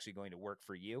mean it's actually going to work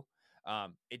for you.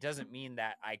 It doesn't mean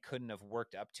that I couldn't have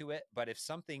worked up to it, but if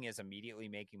something is immediately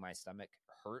making my stomach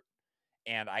hurt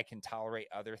and I can tolerate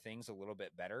other things a little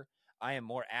bit better, I am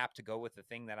more apt to go with the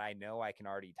thing that I know I can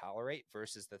already tolerate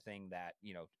versus the thing that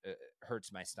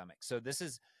hurts my stomach. So this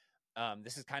is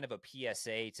kind of a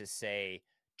PSA to say,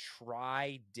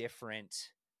 try different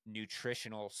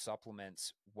nutritional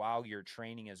supplements while you're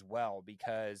training as well,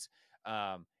 because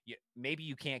maybe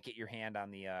you can't get your hand on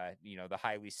the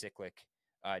highly cyclic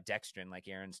dextrin like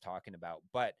Aaron's talking about,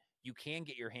 but you can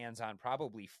get your hands on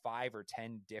probably 5 or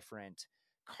 10 different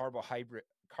carbohydrate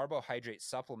carbohydrate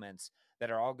supplements that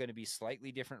are all going to be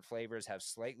slightly different flavors, have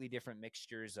slightly different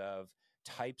mixtures of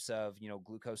types of,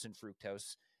 glucose and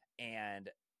fructose. And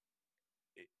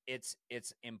it's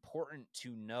important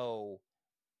to know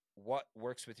what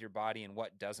works with your body and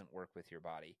what doesn't work with your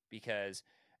body, because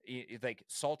like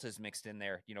salt is mixed in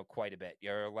there, quite a bit,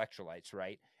 your electrolytes,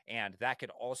 right? And that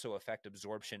could also affect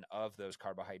absorption of those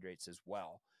carbohydrates as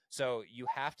well. So you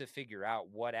have to figure out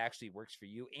what actually works for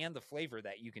you and the flavor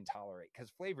that you can tolerate, because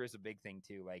flavor is a big thing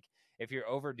too. Like if you're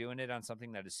overdoing it on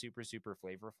something that is super, super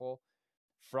flavorful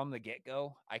from the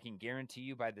get-go, I can guarantee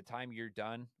you by the time you're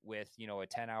done with, a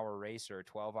 10-hour race or a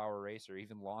 12-hour race or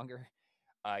even longer,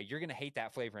 you're going to hate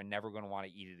that flavor and never going to want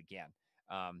to eat it again.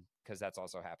 Because that's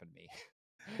also happened to me.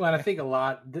 Well, I think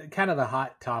kind of the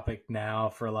hot topic now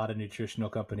for a lot of nutritional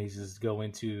companies is go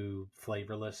into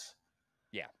flavorless.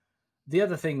 Yeah. The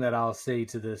other thing that I'll say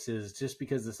to this is just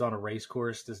because it's on a race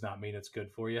course does not mean it's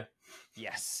good for you.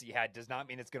 Yes. Yeah. It does not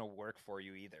mean it's going to work for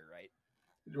you either, right?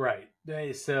 Right.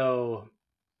 So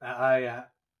I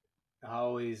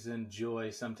always enjoy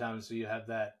sometimes you have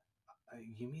that.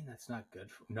 You mean that's not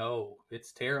good for? No,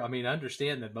 it's terrible. I mean,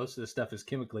 understand that most of the stuff is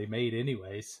chemically made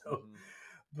anyway. So,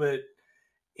 but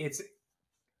it's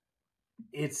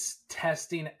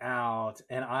testing out,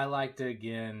 and I like to,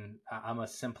 again, I'm a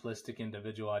simplistic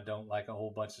individual. I don't like a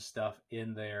whole bunch of stuff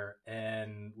in there.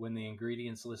 And when the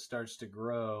ingredients list starts to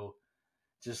grow,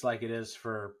 just like it is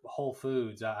for Whole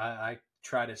Foods, I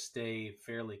try to stay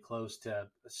fairly close to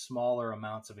smaller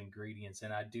amounts of ingredients.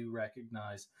 And I do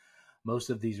recognize most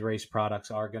of these race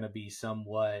products are going to be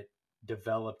somewhat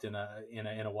developed in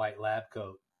a white lab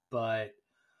coat, but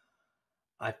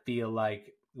I feel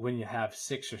like when you have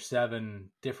 6 or 7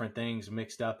 different things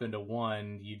mixed up into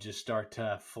one, you just start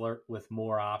to flirt with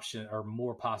more option or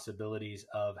more possibilities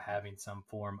of having some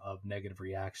form of negative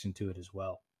reaction to it as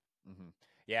well. Mm-hmm.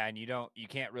 Yeah. And you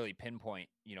can't really pinpoint,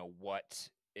 what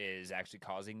is actually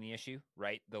causing the issue,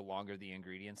 right? The longer the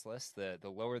ingredients list, the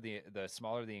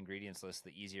smaller the ingredients list,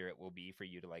 the easier it will be for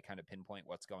you to like kind of pinpoint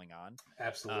what's going on.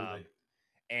 Absolutely.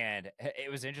 And it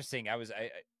was interesting.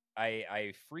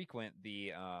 I frequent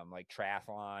the like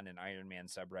triathlon and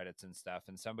Ironman subreddits and stuff,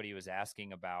 and somebody was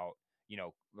asking about,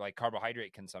 like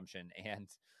carbohydrate consumption, and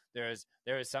there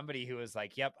was somebody who was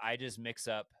like, "Yep, I just mix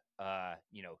up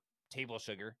table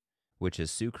sugar, which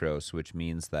is sucrose, which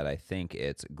means that I think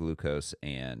it's glucose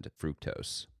and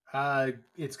fructose."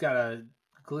 It's got a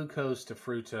glucose to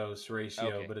fructose ratio,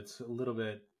 Okay. but it's a little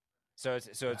bit. So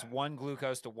it's one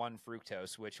glucose to one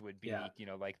fructose, which would be, Yeah.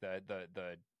 like the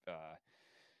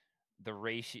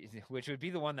ratio, which would be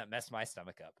the one that messed my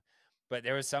stomach up. But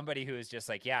there was somebody who was just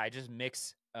like, yeah, I just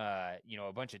mix, a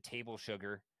bunch of table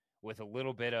sugar with a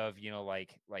little bit of,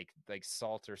 like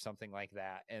salt or something like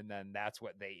that. And then that's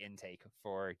what they intake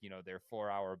for, their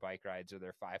 4-hour bike rides or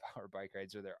their 5-hour bike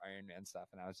rides or their Ironman stuff.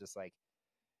 And I was just like,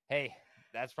 hey,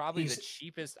 that's probably the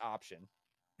cheapest option.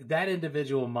 That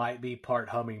individual might be part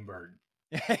hummingbird.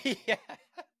 Yeah.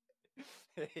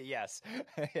 Yes.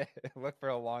 Look for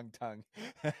a long tongue.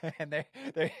 And they're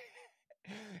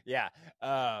yeah.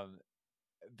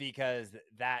 Because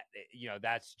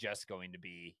that's just going to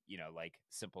be, like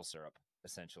simple syrup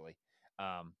essentially.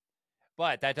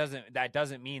 But that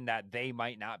doesn't mean that they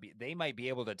might be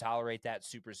able to tolerate that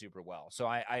super, super well. So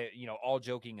I all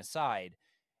joking aside,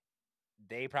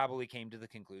 they probably came to the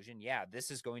conclusion, yeah, this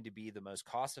is going to be the most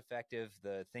cost effective,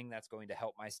 the thing that's going to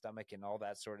help my stomach and all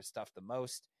that sort of stuff the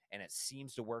most. And it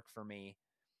seems to work for me.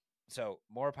 So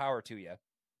more power to you.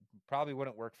 Probably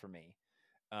wouldn't work for me.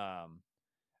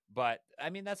 But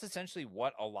I mean, that's essentially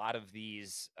what a lot of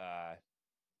these,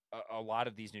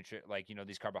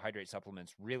 these carbohydrate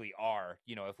supplements really are.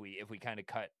 If we kind of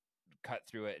cut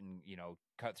through it and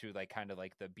cut through like kind of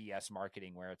like the BS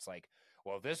marketing where it's like,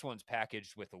 well, this one's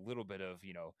packaged with a little bit of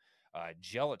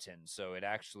gelatin, so it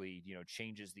actually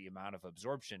changes the amount of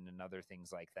absorption and other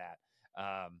things like that.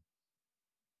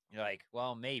 You're like,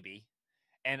 well, maybe.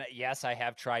 And yes, I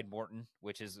have tried Morton,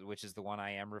 which is the one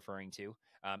I am referring to,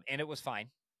 and it was fine.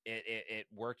 It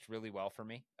worked really well for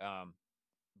me,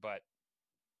 but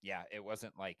yeah, it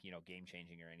wasn't like game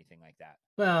changing or anything like that.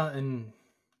 Well, and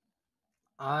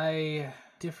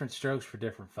different strokes for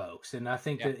different folks, and I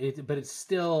think Yeah. but it's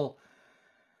still.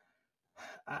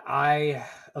 I,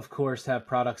 of course, have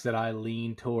products that I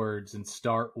lean towards and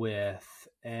start with,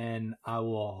 and I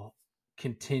will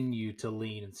continue to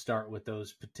lean and start with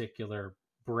those particular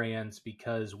brands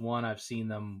because one, I've seen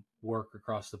them work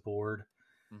across the board,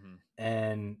 Mm-hmm.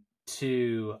 and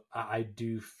two, I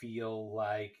do feel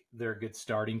like they're a good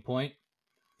starting point,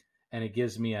 and it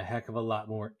gives me a heck of a lot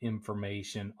more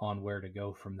information on where to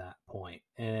go from that point.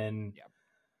 And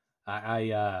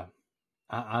Yeah.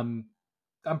 I'm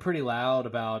pretty loud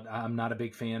about. I'm not a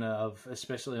big fan of,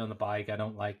 especially on the bike. I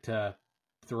don't like to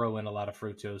throw in a lot of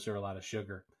fructose or a lot of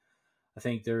sugar. I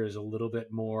think there is a little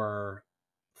bit more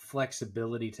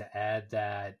flexibility to add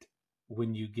that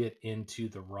when you get into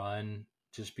the run,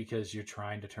 just because you're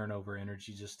trying to turn over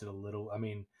energy just a little. I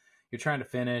mean, you're trying to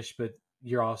finish, but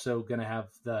you're also going to have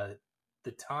the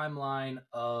timeline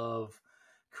of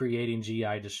creating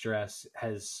GI distress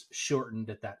has shortened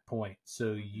at that point.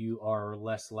 So Hmm. you are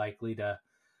less likely to.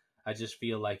 I just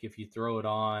feel like if you throw it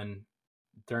on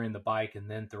during the bike and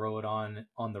then throw it on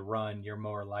the run, you're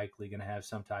more likely going to have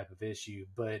some type of issue.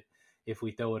 But if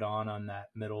we throw it on that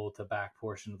middle to back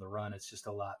portion of the run, it's just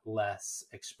a lot less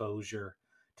exposure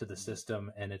to the Hmm.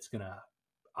 system, and it's going to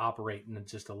operate in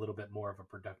just a little bit more of a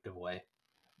productive way.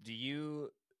 Do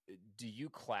you do you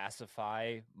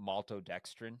classify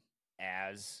maltodextrin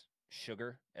as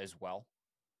sugar as well,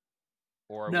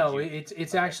 or would No, you? it's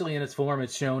Okay. actually in its form.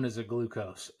 It's shown as a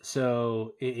glucose,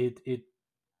 so it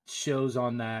shows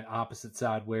on that opposite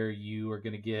side where you are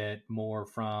going to get more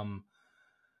from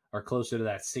or closer to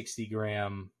that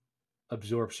 60-gram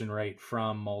absorption rate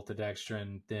from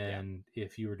maltodextrin Yeah. than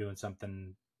if you were doing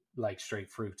something like straight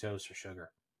fructose or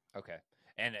sugar. Okay.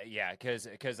 And yeah,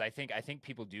 because I think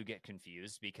people do get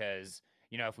confused because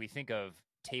if we think of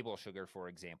table sugar, for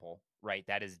example, right,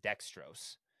 that is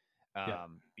dextrose.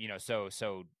 Yep.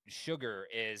 So sugar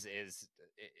is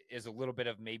a little bit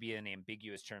of maybe an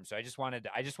ambiguous term. So I just wanted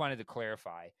to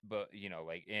clarify, but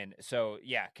like, and so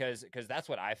yeah, because that's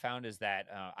what I found is that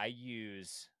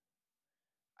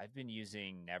I've been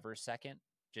using Never Second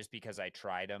just because I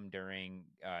tried them during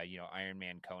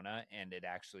Ironman Kona, and it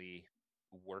actually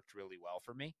worked really well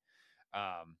for me.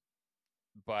 Um,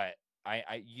 but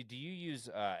do you use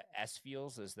S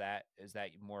Fuels? Is that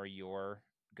more your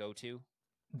go to?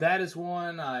 That is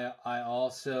one I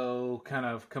also kind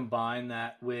of combine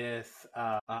that with.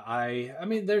 I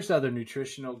mean, there's other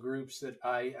nutritional groups that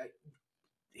I.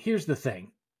 Here's the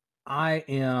thing. I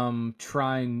am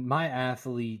trying. My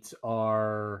athletes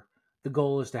are. The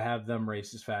goal is to have them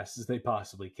race as fast as they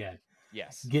possibly can,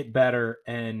 Yes. get better,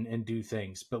 and do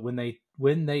things. But when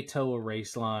they toe a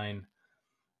race line,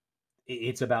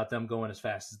 it's about them going as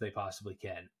fast as they possibly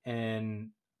can. And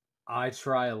I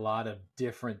try a lot of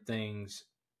different things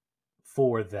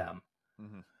for them.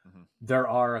 Hmm. Hmm. There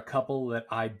are a couple that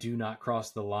I do not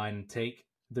cross the line and take.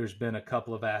 There's been a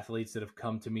couple of athletes that have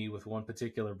come to me with one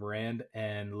particular brand,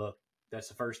 and look, that's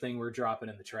the first thing we're dropping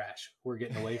in the trash. We're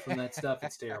getting away from that stuff.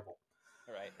 It's terrible.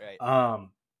 Right. Right.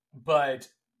 Um, but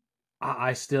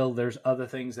I still, there's other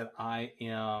things that I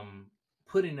am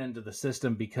putting into the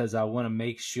system because I want to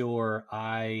make sure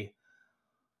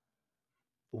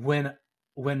when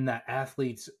when that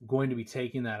athlete's going to be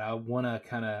taking that, I want to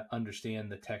kind of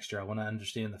understand the texture. I want to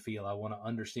understand the feel. I want to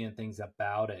understand things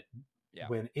about it. Yeah.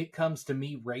 When it comes to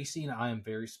me racing, I am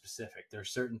very specific.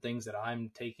 There's certain things that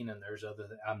I'm taking and there's other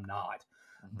that I'm not.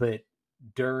 Hmm. But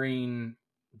during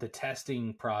the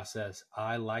testing process,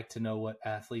 I like to know what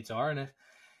athletes are. And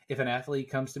if an athlete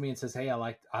comes to me and says, "Hey,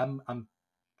 I'm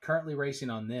currently racing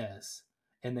on this,"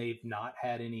 and they've not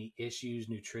had any issues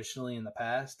nutritionally in the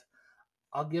past,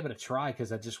 I'll give it a try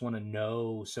because I just want to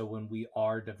know. So when we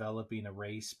are developing a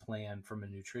race plan from a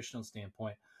nutritional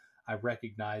standpoint, I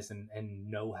recognize and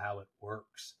know how it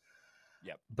works.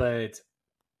 Yep. But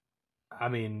I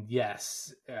mean,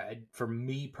 yes, for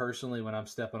me personally, when I'm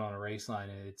stepping on a race line,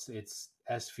 it's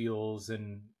S fuels,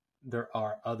 and there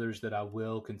are others that I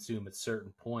will consume at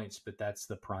certain points, but that's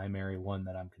the primary one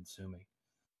that I'm consuming.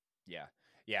 Yeah.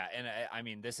 Yeah. And I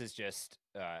mean, this is just,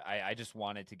 I just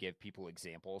wanted to give people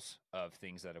examples of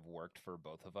things that have worked for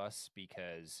both of us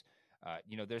because,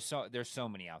 there's so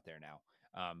many out there now.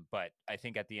 But I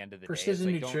think at the end of the day, it's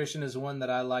Precision like, don't, Nutrition is one that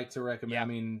I like to recommend. I yeah.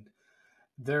 mean,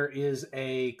 there is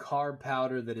a carb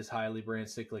powder that is highly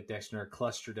branched cyclic dextrin or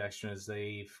cluster dextrin, as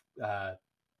they've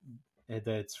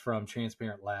that's from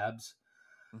Transparent Labs,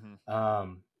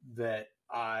 Hmm. that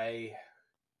I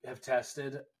have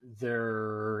tested.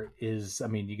 There is, I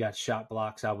mean, you got shot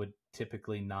blocks. I would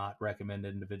typically not recommend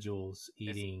individuals Is,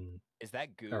 eating, is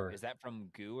that goo? or Is that from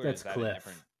goo or that's is that a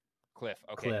different Cliff.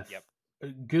 Cliff? Okay. Yep.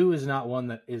 Cliff. Goo is not one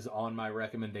that is on my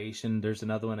recommendation. There's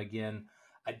another one again.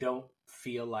 I don't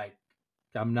feel like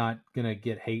I'm not gonna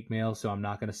get hate mail, so I'm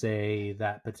not gonna say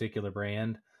that particular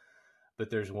brand. But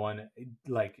there's one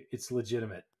like it's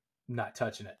legitimate. I'm not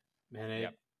touching it, and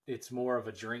Yep. it's more of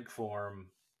a drink form.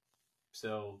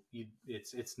 So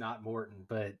it's not Morton,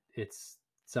 but it's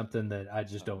something that I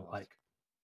just Something don't else. like.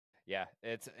 Yeah,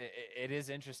 it is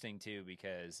interesting too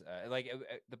because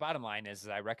the bottom line is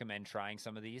I recommend trying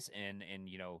some of these and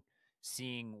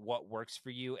seeing what works for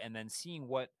you and then seeing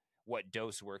what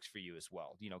dose works for you as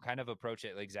well. Kind of approach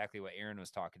it exactly what Aaron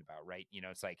was talking about, right?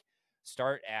 It's like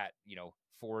start at,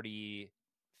 40,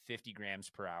 50 grams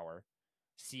per hour,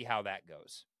 see how that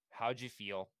goes. How'd you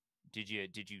feel? Did you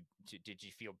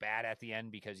feel bad at the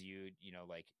end because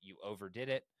like you overdid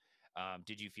it?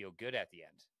 Did you feel good at the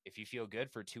end? If you feel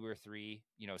good for 2 or 3,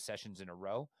 sessions in a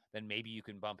row, then maybe you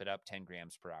can bump it up 10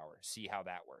 grams per hour. See how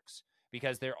that works.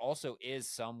 Because there also is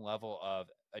some level of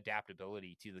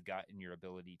adaptability to the gut and your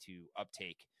ability to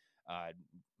uptake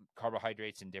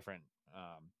carbohydrates and different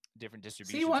See,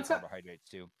 distributions of carbohydrates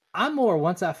too.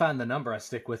 once I find the number, I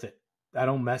stick with it. I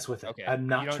don't mess with it. Okay. I'm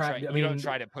not trying. You don't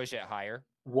try to push it higher.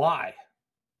 Why?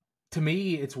 To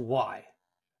me, it's why.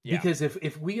 Yeah. Because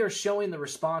if we are showing the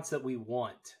response that we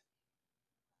want,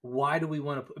 why do we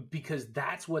want to? Because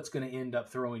that's what's going to end up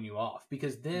throwing you off.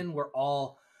 Because then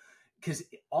because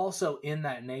also in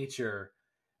that nature,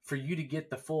 for you to get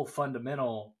the full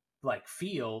fundamental like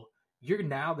feel, you're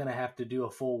now going to have to do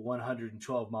a full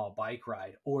 112-mile bike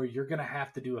ride, or you're going to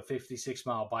have to do a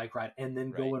 56-mile bike ride and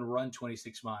then go and run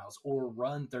 26 miles or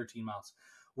run 13 miles.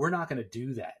 We're not going to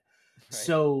do that. Right.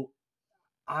 So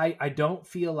I don't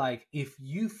feel like if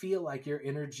you feel like your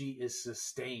energy is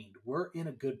sustained, we're in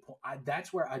a good point.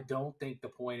 That's where I don't think the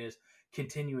point is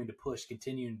continuing to push,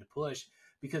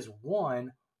 because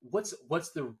one, what's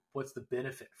the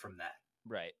benefit from that?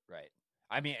 Right.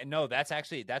 I mean, no, that's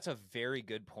a very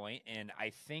good point. And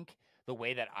I think the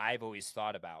way that I've always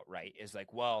thought about, right, is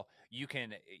like, well, you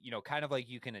can, kind of like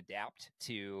you can adapt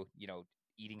to,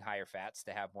 eating higher fats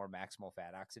to have more maximal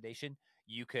fat oxidation.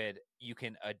 You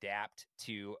can adapt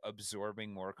to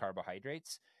absorbing more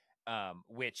carbohydrates,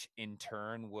 which in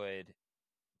turn would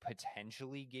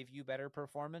potentially give you better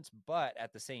performance, but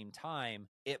at the same time,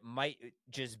 it might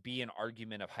just be an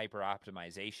argument of hyper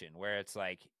optimization where it's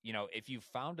like, if you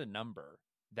found a number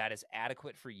that is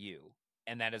adequate for you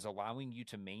and that is allowing you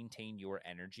to maintain your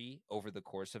energy over the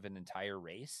course of an entire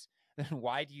race, then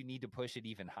why do you need to push it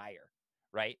even higher?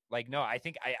 Right? Like, no, I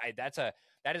think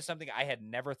that is something I had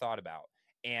never thought about.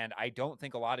 And I don't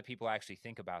think a lot of people actually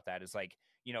think about that is like,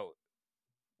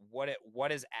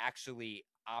 what is actually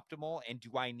optimal, and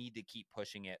do I need to keep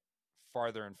pushing it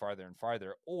farther and farther and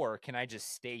farther, or can I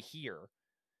just stay here,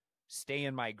 stay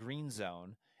in my green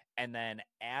zone, and then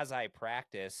as I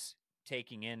practice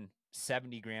taking in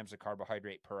 70 grams of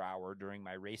carbohydrate per hour during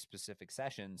my race specific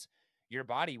sessions, your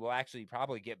body will actually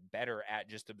probably get better at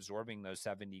just absorbing those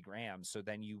 70 grams. So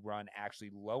then you run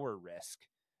actually lower risk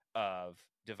of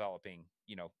developing,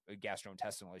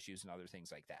 gastrointestinal issues and other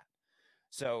things like that.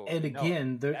 So, and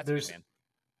again,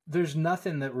 there's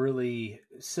nothing that really,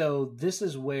 so this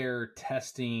is where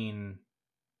testing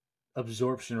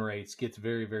absorption rates gets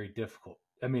very, very difficult.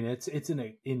 I mean, it's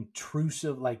an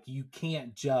intrusive, like you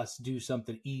can't just do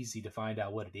something easy to find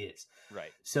out what it is.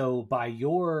 Right. So by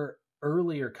your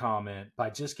earlier comment, by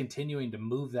just continuing to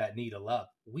move that needle up,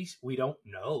 we don't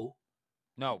know.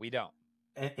 No, we don't.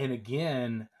 And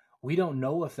again, we don't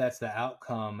know if that's the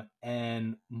outcome,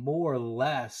 and more or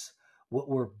less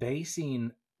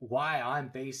why I'm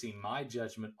basing my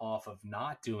judgment off of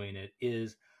not doing it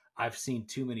is I've seen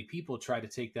too many people try to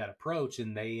take that approach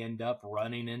and they end up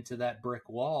running into that brick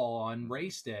wall on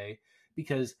race day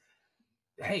because,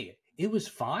 hey, it was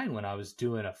fine when I was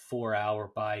doing a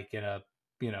 4-hour bike and a,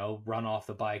 run off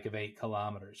the bike of 8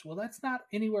 kilometers. Well, that's not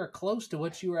anywhere close to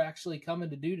what you were actually coming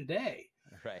to do today.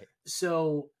 Right.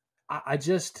 So I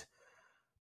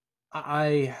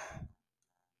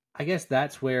guess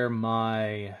that's where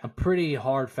I'm pretty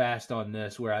hard fast on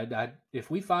this, where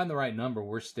if we find the right number,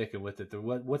 we're sticking with it.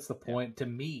 What's the point? Yeah. To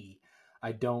me,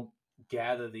 I don't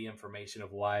gather the information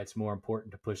of why it's more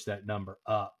important to push that number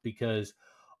up, because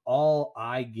all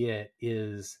I get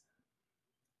is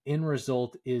end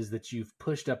result is that you've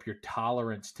pushed up your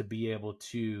tolerance to be able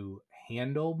to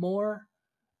handle more,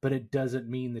 but it doesn't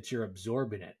mean that you're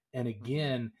absorbing it. And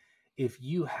again, if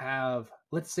you have,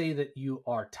 let's say that you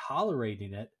are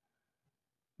tolerating it,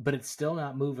 but it's still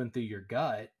not moving through your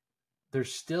gut,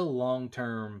 there's still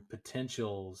long-term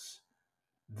potentials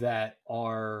that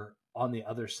are on the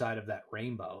other side of that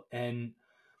rainbow. And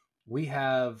we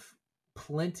have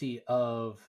plenty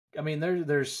of,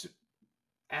 there's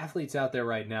athletes out there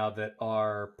right now that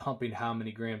are pumping how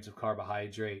many grams of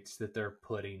carbohydrates that they're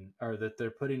putting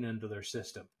into their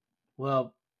system.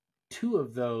 Well, 2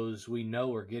 of those we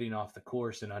know are getting off the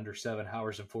course in under 7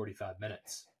 hours and 45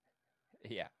 minutes.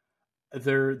 Yeah.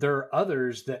 There are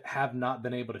others that have not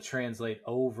been able to translate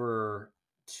over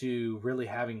to really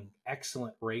having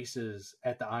excellent races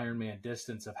at the Ironman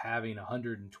distance of having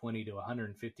 120 to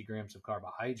 150 grams of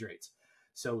carbohydrates.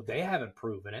 So they haven't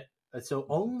proven it. So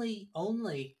only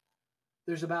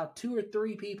there's about 2 or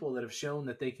 3 people that have shown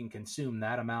that they can consume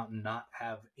that amount and not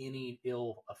have any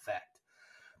ill effect.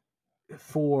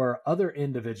 For other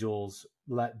individuals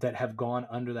that have gone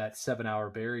under that 7 hour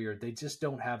barrier, they just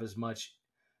don't have as much.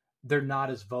 They're not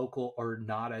as vocal or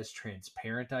not as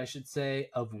transparent, I should say,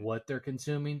 of what they're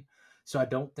consuming. So I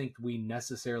don't think we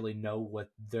necessarily know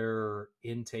what their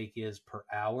intake is per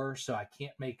hour. So I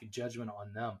can't make a judgment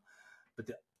on them. But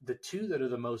the two that are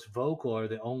the most vocal are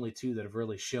the only two that have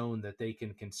really shown that they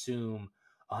can consume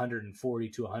 140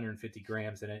 to 150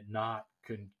 grams and it not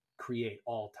can create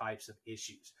all types of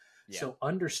issues. Yeah. So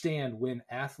understand when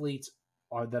athletes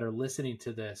that are listening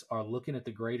to this are looking at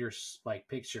the greater like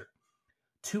picture,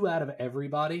 2 out of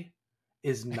everybody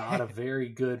is not a very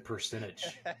good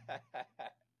percentage.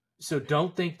 So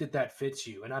don't think that fits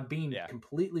you. And I'm being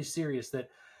completely serious that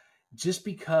just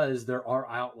because there are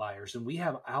outliers, and we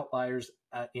have outliers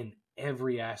in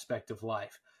every aspect of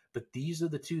life, but these are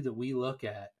the two that we look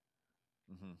at.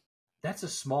 Mm-hmm. That's a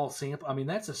small sample. I mean,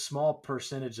 that's a small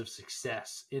percentage of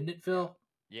success, isn't it, Phil?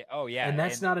 Yeah. Oh, yeah. And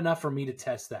that's not enough for me to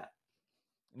test that.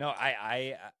 No,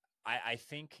 I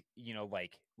think,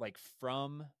 like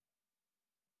from,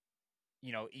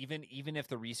 even if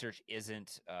the research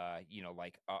isn't,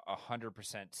 like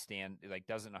 100%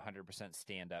 doesn't 100%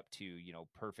 stand up to,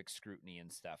 perfect scrutiny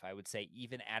and stuff, I would say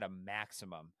even at a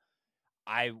maximum,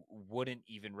 I wouldn't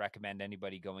even recommend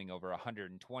anybody going over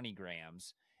 120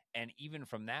 grams. And even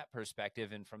from that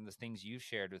perspective, and from the things you've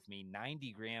shared with me,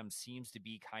 90 grams seems to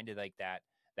be kind of like that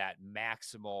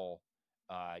maximal,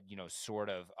 sort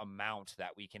of amount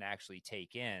that we can actually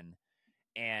take in.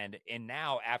 And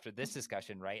now after this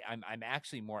discussion, right, I'm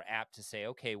actually more apt to say,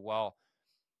 okay, well,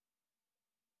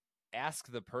 ask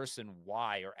the person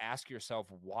why, or ask yourself,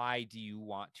 why do you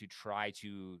want to try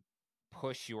to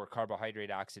push your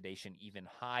carbohydrate oxidation even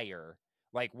higher?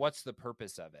 Like, what's the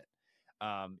purpose of it?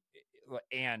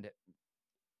 And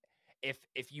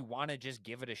if you want to just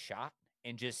give it a shot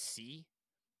and just see,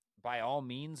 by all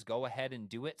means, go ahead and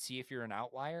do it. See if you're an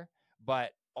outlier,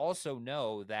 but also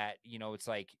know that, it's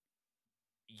like,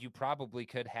 you probably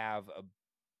could have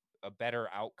a better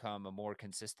outcome, a more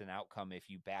consistent outcome, if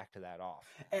you backed that off.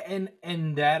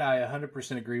 And that I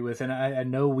 100% agree with. And I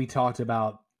know we talked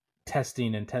about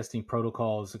testing and testing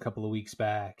protocols a couple of weeks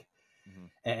back. Mm-hmm.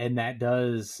 And that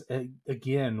does,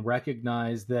 again,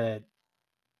 recognize that,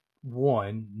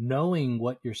 one, knowing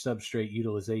what your substrate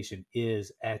utilization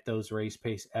is at those race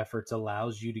pace efforts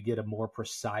allows you to get a more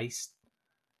precise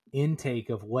intake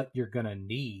of what you're going to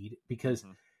need. Because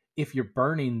if you're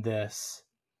burning this,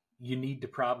 you need to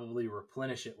probably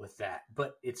replenish it with that,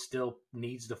 but it still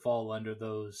needs to fall under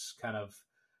those kind of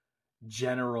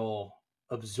general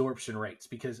absorption rates,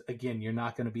 because again, you're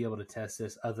not going to be able to test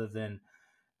this other than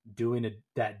doing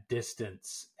that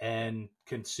distance and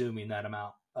consuming that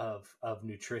amount of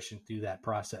nutrition through that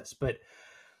process. But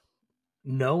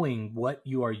knowing what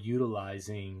you are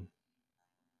utilizing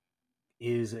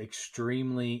is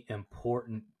extremely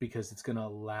important, because it's going to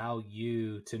allow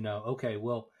you to know, okay,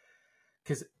 well,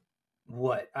 because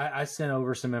I sent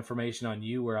over some information on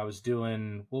you where I was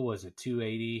doing, what was it,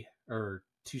 280 or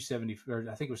 270, or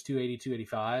I think it was 280,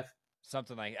 285.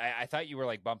 Something like, I thought you were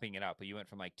like bumping it up, but you went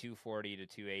from like 240 to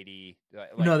 280.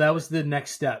 No, that was the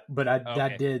next step. But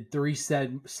I did 3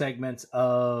 segments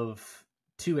of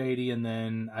 280, and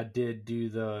then I did do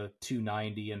the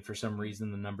 290, and for some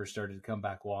reason the numbers started to come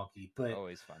back wonky. But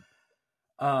always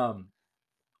fun.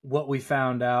 What we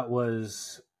found out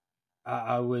was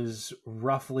I was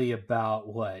roughly about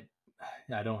what,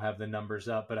 I don't have the numbers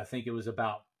up, but I think it was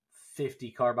about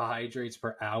 50 carbohydrates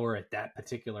per hour at that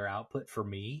particular output for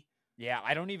me. Yeah,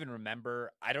 I don't even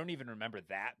remember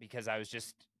that, because I was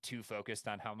just too focused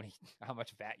on how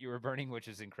much fat you were burning, which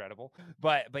is incredible.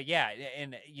 But yeah,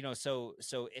 and so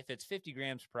if it's 50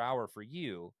 grams per hour for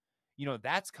you,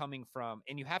 that's coming from,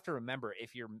 and you have to remember,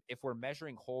 if we're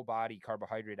measuring whole body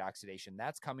carbohydrate oxidation,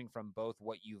 that's coming from both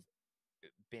what you've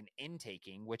been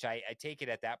intaking, which I take it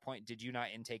at that point, did you not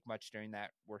intake much during that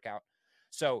workout?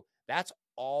 So that's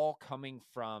all coming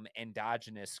from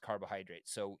endogenous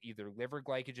carbohydrates. So either liver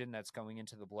glycogen that's going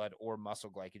into the blood, or muscle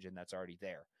glycogen that's already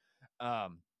there.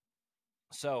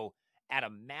 So at a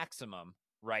maximum,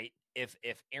 right, if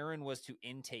Aaron was to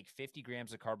intake 50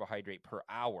 grams of carbohydrate per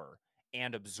hour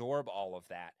and absorb all of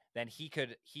that, then he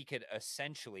could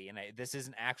essentially, and this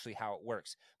isn't actually how it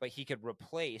works, but he could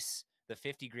replace the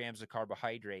 50 grams of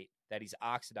carbohydrate that he's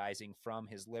oxidizing from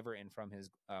his liver and from his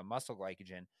muscle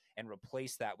glycogen, and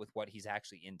replace that with what he's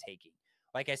actually intaking.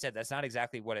 Like I said, that's not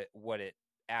exactly what it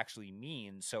actually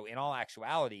means. So in all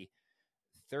actuality,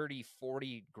 30,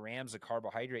 40 grams of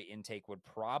carbohydrate intake would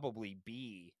probably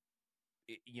be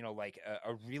like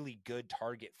a really good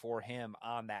target for him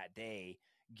on that day,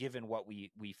 given what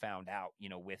we found out,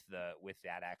 with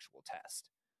that actual test.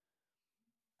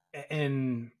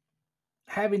 And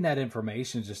having that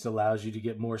information just allows you to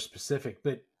get more specific.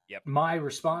 But Yep. my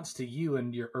response to you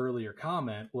and your earlier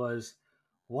comment was,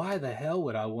 why the hell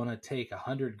would I want to take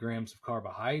 100 grams of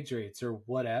carbohydrates or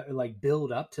whatever, like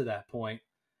build up to that point,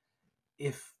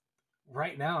 if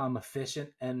right now I'm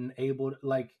efficient and able to,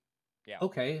 like, Yeah.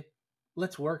 okay,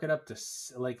 let's work it up to,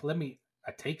 like,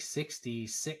 I take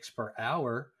 66 per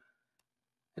hour.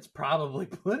 It's probably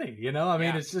plenty, I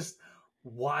mean, it's just,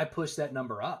 why push that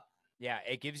number up? Yeah.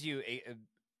 It gives you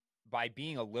by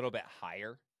being a little bit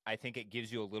higher, I think it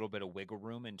gives you a little bit of wiggle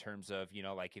room in terms of,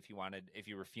 like if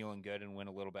you were feeling good and went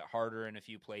a little bit harder in a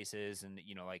few places and,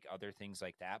 like other things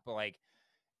like that. But like,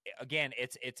 again,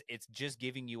 it's just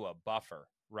giving you a buffer,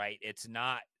 right?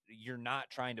 You're not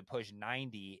trying to push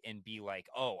 90 and be like,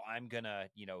 oh, I'm gonna,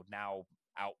 now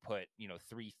output,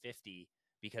 350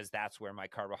 because that's where my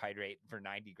carbohydrate for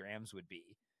 90 grams would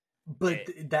be. But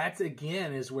that's,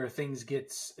 again, is where things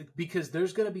gets, because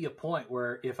there's going to be a point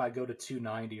where if I go to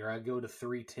 290 or I go to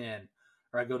 310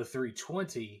 or I go to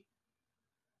 320,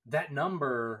 that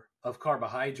number of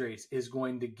carbohydrates is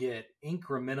going to get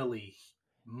incrementally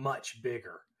much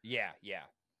bigger. Yeah.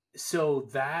 So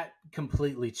that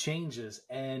completely changes.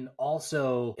 And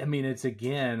also, I mean, it's,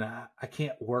 again, I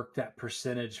can't work that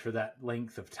percentage for that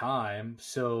length of time.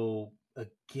 So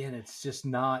again, it's just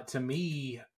not, to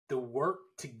me, the work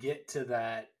to get to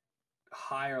that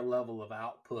higher level of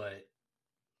output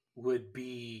would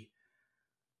be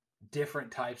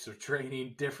different types of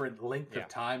training, different length of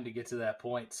time to get to that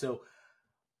point. So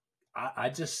I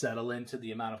just settle into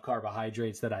the amount of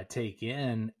carbohydrates that I take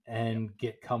in and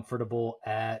get comfortable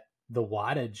at the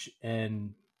wattage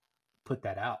and put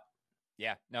that out.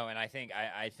 Yeah, no, and I think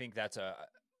that's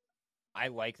I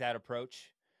like that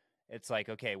approach. It's like,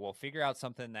 okay, well, figure out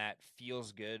something that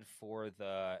feels good for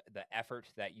the effort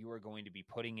that you are going to be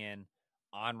putting in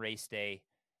on race day,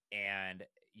 and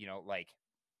like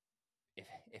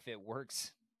if it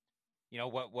works,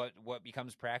 what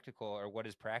becomes practical, or what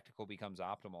is practical becomes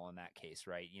optimal in that case,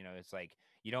 right? It's like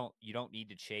you don't need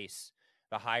to chase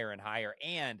the higher and higher.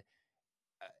 And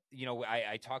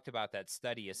I talked about that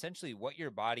study. Essentially, what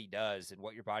your body does and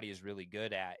what your body is really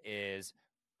good at is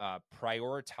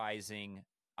prioritizing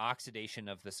oxidation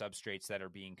of the substrates that are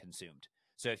being consumed.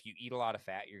 So if you eat a lot of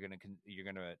fat, you're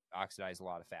gonna oxidize a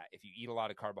lot of fat. If you eat a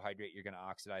lot of carbohydrate, you're gonna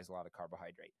oxidize a lot of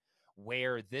carbohydrate.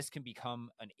 Where this can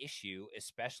become an issue,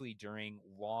 especially during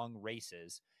long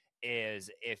races,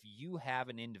 is if you have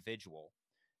an individual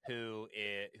who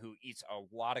eats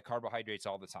a lot of carbohydrates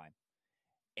all the time,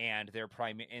 and at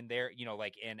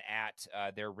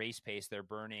their race pace, they're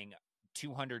burning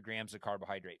 200 grams of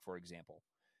carbohydrate, for example,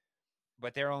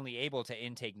 but they're only able to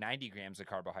intake 90 grams of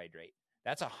carbohydrate.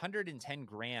 That's 110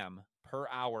 gram per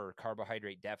hour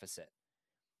carbohydrate deficit.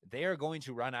 They are going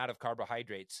to run out of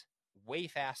carbohydrates way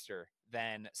faster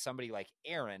than somebody like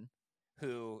Aaron,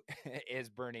 who is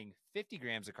burning 50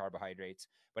 grams of carbohydrates,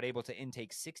 but able to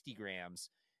intake 60 grams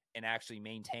and actually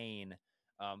maintain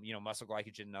muscle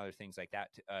glycogen and other things like that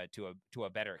to a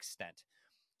better extent.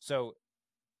 So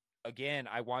again,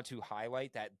 I want to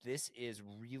highlight that this is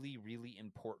really, really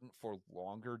important for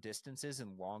longer distances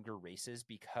and longer races,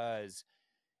 because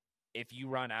if you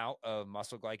run out of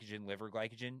muscle glycogen, liver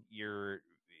glycogen,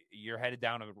 you're headed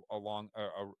down along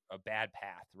a bad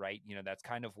path, right? That's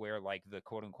kind of where like the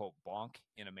quote unquote bonk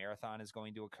in a marathon is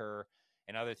going to occur,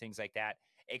 and other things like that.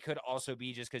 It could also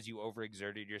be just because you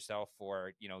overexerted yourself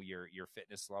for your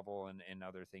fitness level and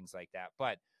other things like that.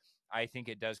 But I think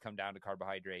it does come down to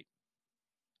carbohydrate,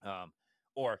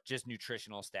 or just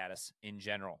nutritional status in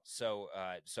general. So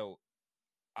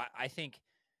I think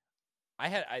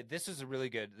this is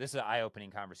an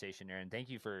eye-opening conversation, Aaron. Thank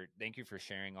you for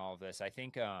sharing all of this. I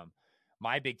think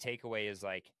my big takeaway is,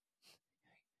 like,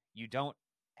 you don't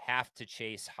have to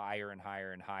chase higher and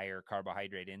higher and higher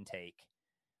carbohydrate intake.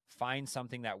 Find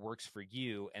something that works for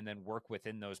you, and then work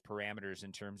within those parameters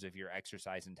in terms of your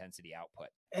exercise intensity output.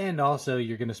 And also,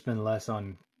 you're going to spend less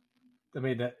on, I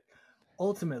mean,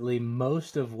 ultimately,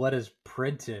 most of what is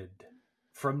printed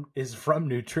is from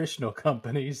nutritional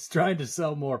companies trying to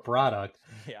sell more product.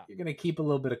 Yeah. You're going to keep a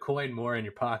little bit of coin more in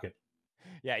your pocket.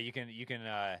 Yeah, you can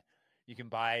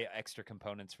buy extra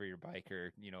components for your bike,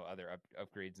 or other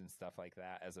upgrades and stuff like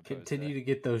that, as opposed continue to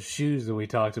get those shoes that we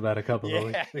talked about a couple of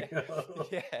weeks ago.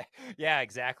 Yeah,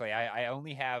 exactly. I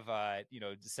only have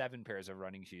 7 pairs of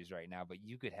running shoes right now, but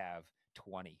you could have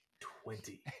 20.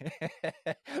 20.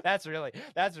 That's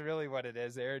really what it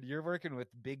is, Aaron. You're working with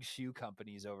big shoe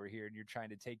companies over here, and you're trying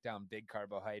to take down big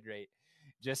Carbohydrate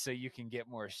just so you can get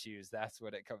more shoes. That's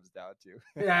what it comes down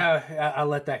to. Yeah, I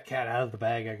let that cat out of the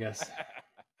bag, I guess.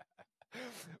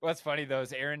 What's funny though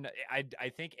is Aaron, I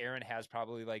think Aaron has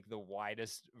probably like the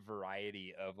widest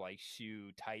variety of like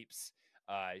shoe types,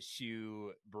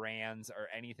 shoe brands or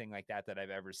anything like that I've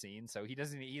ever seen. So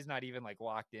he's not even like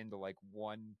locked into like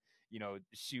one,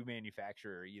 shoe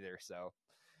manufacturer either. So,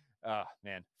 oh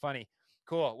man, funny.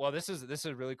 Cool. Well, this is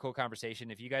a really cool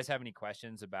conversation. If you guys have any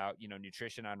questions about,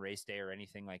 nutrition on race day or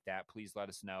anything like that, please let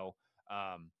us know.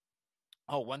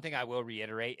 Oh, one thing I will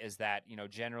reiterate is that,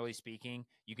 generally speaking,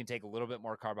 you can take a little bit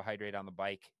more carbohydrate on the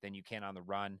bike than you can on the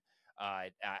run.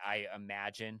 I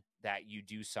imagine that you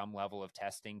do some level of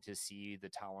testing to see the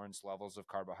tolerance levels of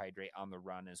carbohydrate on the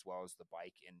run as well as the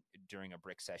bike and during a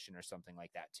brick session or something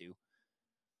like that too.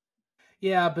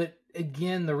 Yeah, but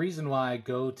again, the reason why I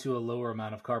go to a lower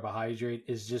amount of carbohydrate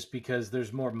is just because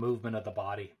there's more movement of the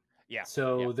body. Yeah.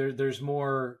 So Yeah. there's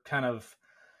more kind of,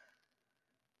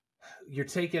 you're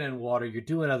taking in water, you're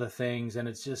doing other things, and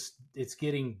it's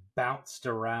getting bounced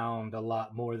around a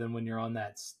lot more than when you're on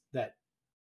that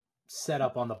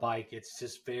setup on the bike. It's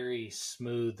just very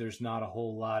smooth. There's not a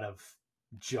whole lot of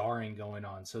jarring going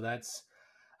on. So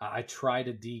I try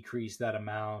to decrease that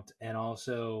amount. And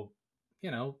also,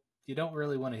 you don't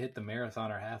really want to hit the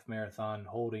marathon or half marathon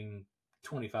holding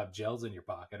 25 gels in your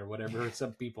pocket or whatever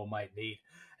some people might need.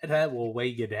 And that will weigh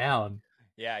you down.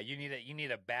 Yeah, you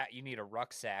need a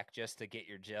rucksack just to get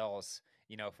your gels,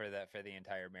 for the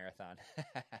entire marathon.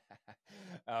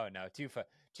 Oh no, too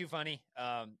funny.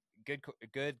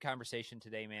 Good conversation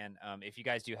today, man. If you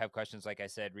guys do have questions, like I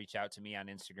said, reach out to me on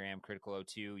Instagram,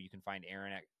 Critical02. You can find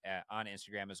Aaron on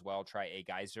Instagram as well. Try A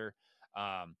Geiser.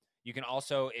 You can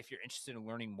also, if you're interested in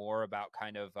learning more about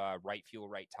kind of right fuel,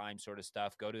 right time sort of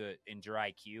stuff, go to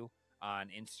EndureIQ on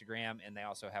Instagram, and they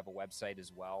also have a website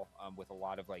as well, with a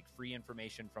lot of like free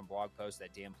information from blog posts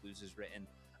that Dan Plews has written,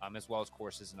 as well as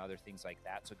courses and other things like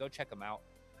that. So go check them out.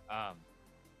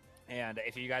 And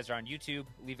if you guys are on YouTube,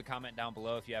 leave a comment down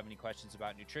below if you have any questions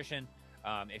about nutrition.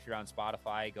 If you're on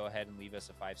Spotify, go ahead and leave us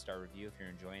a 5-star review if you're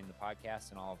enjoying the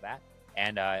podcast and all of that.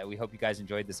 And we hope you guys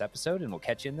enjoyed this episode, and we'll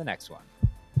catch you in the next one.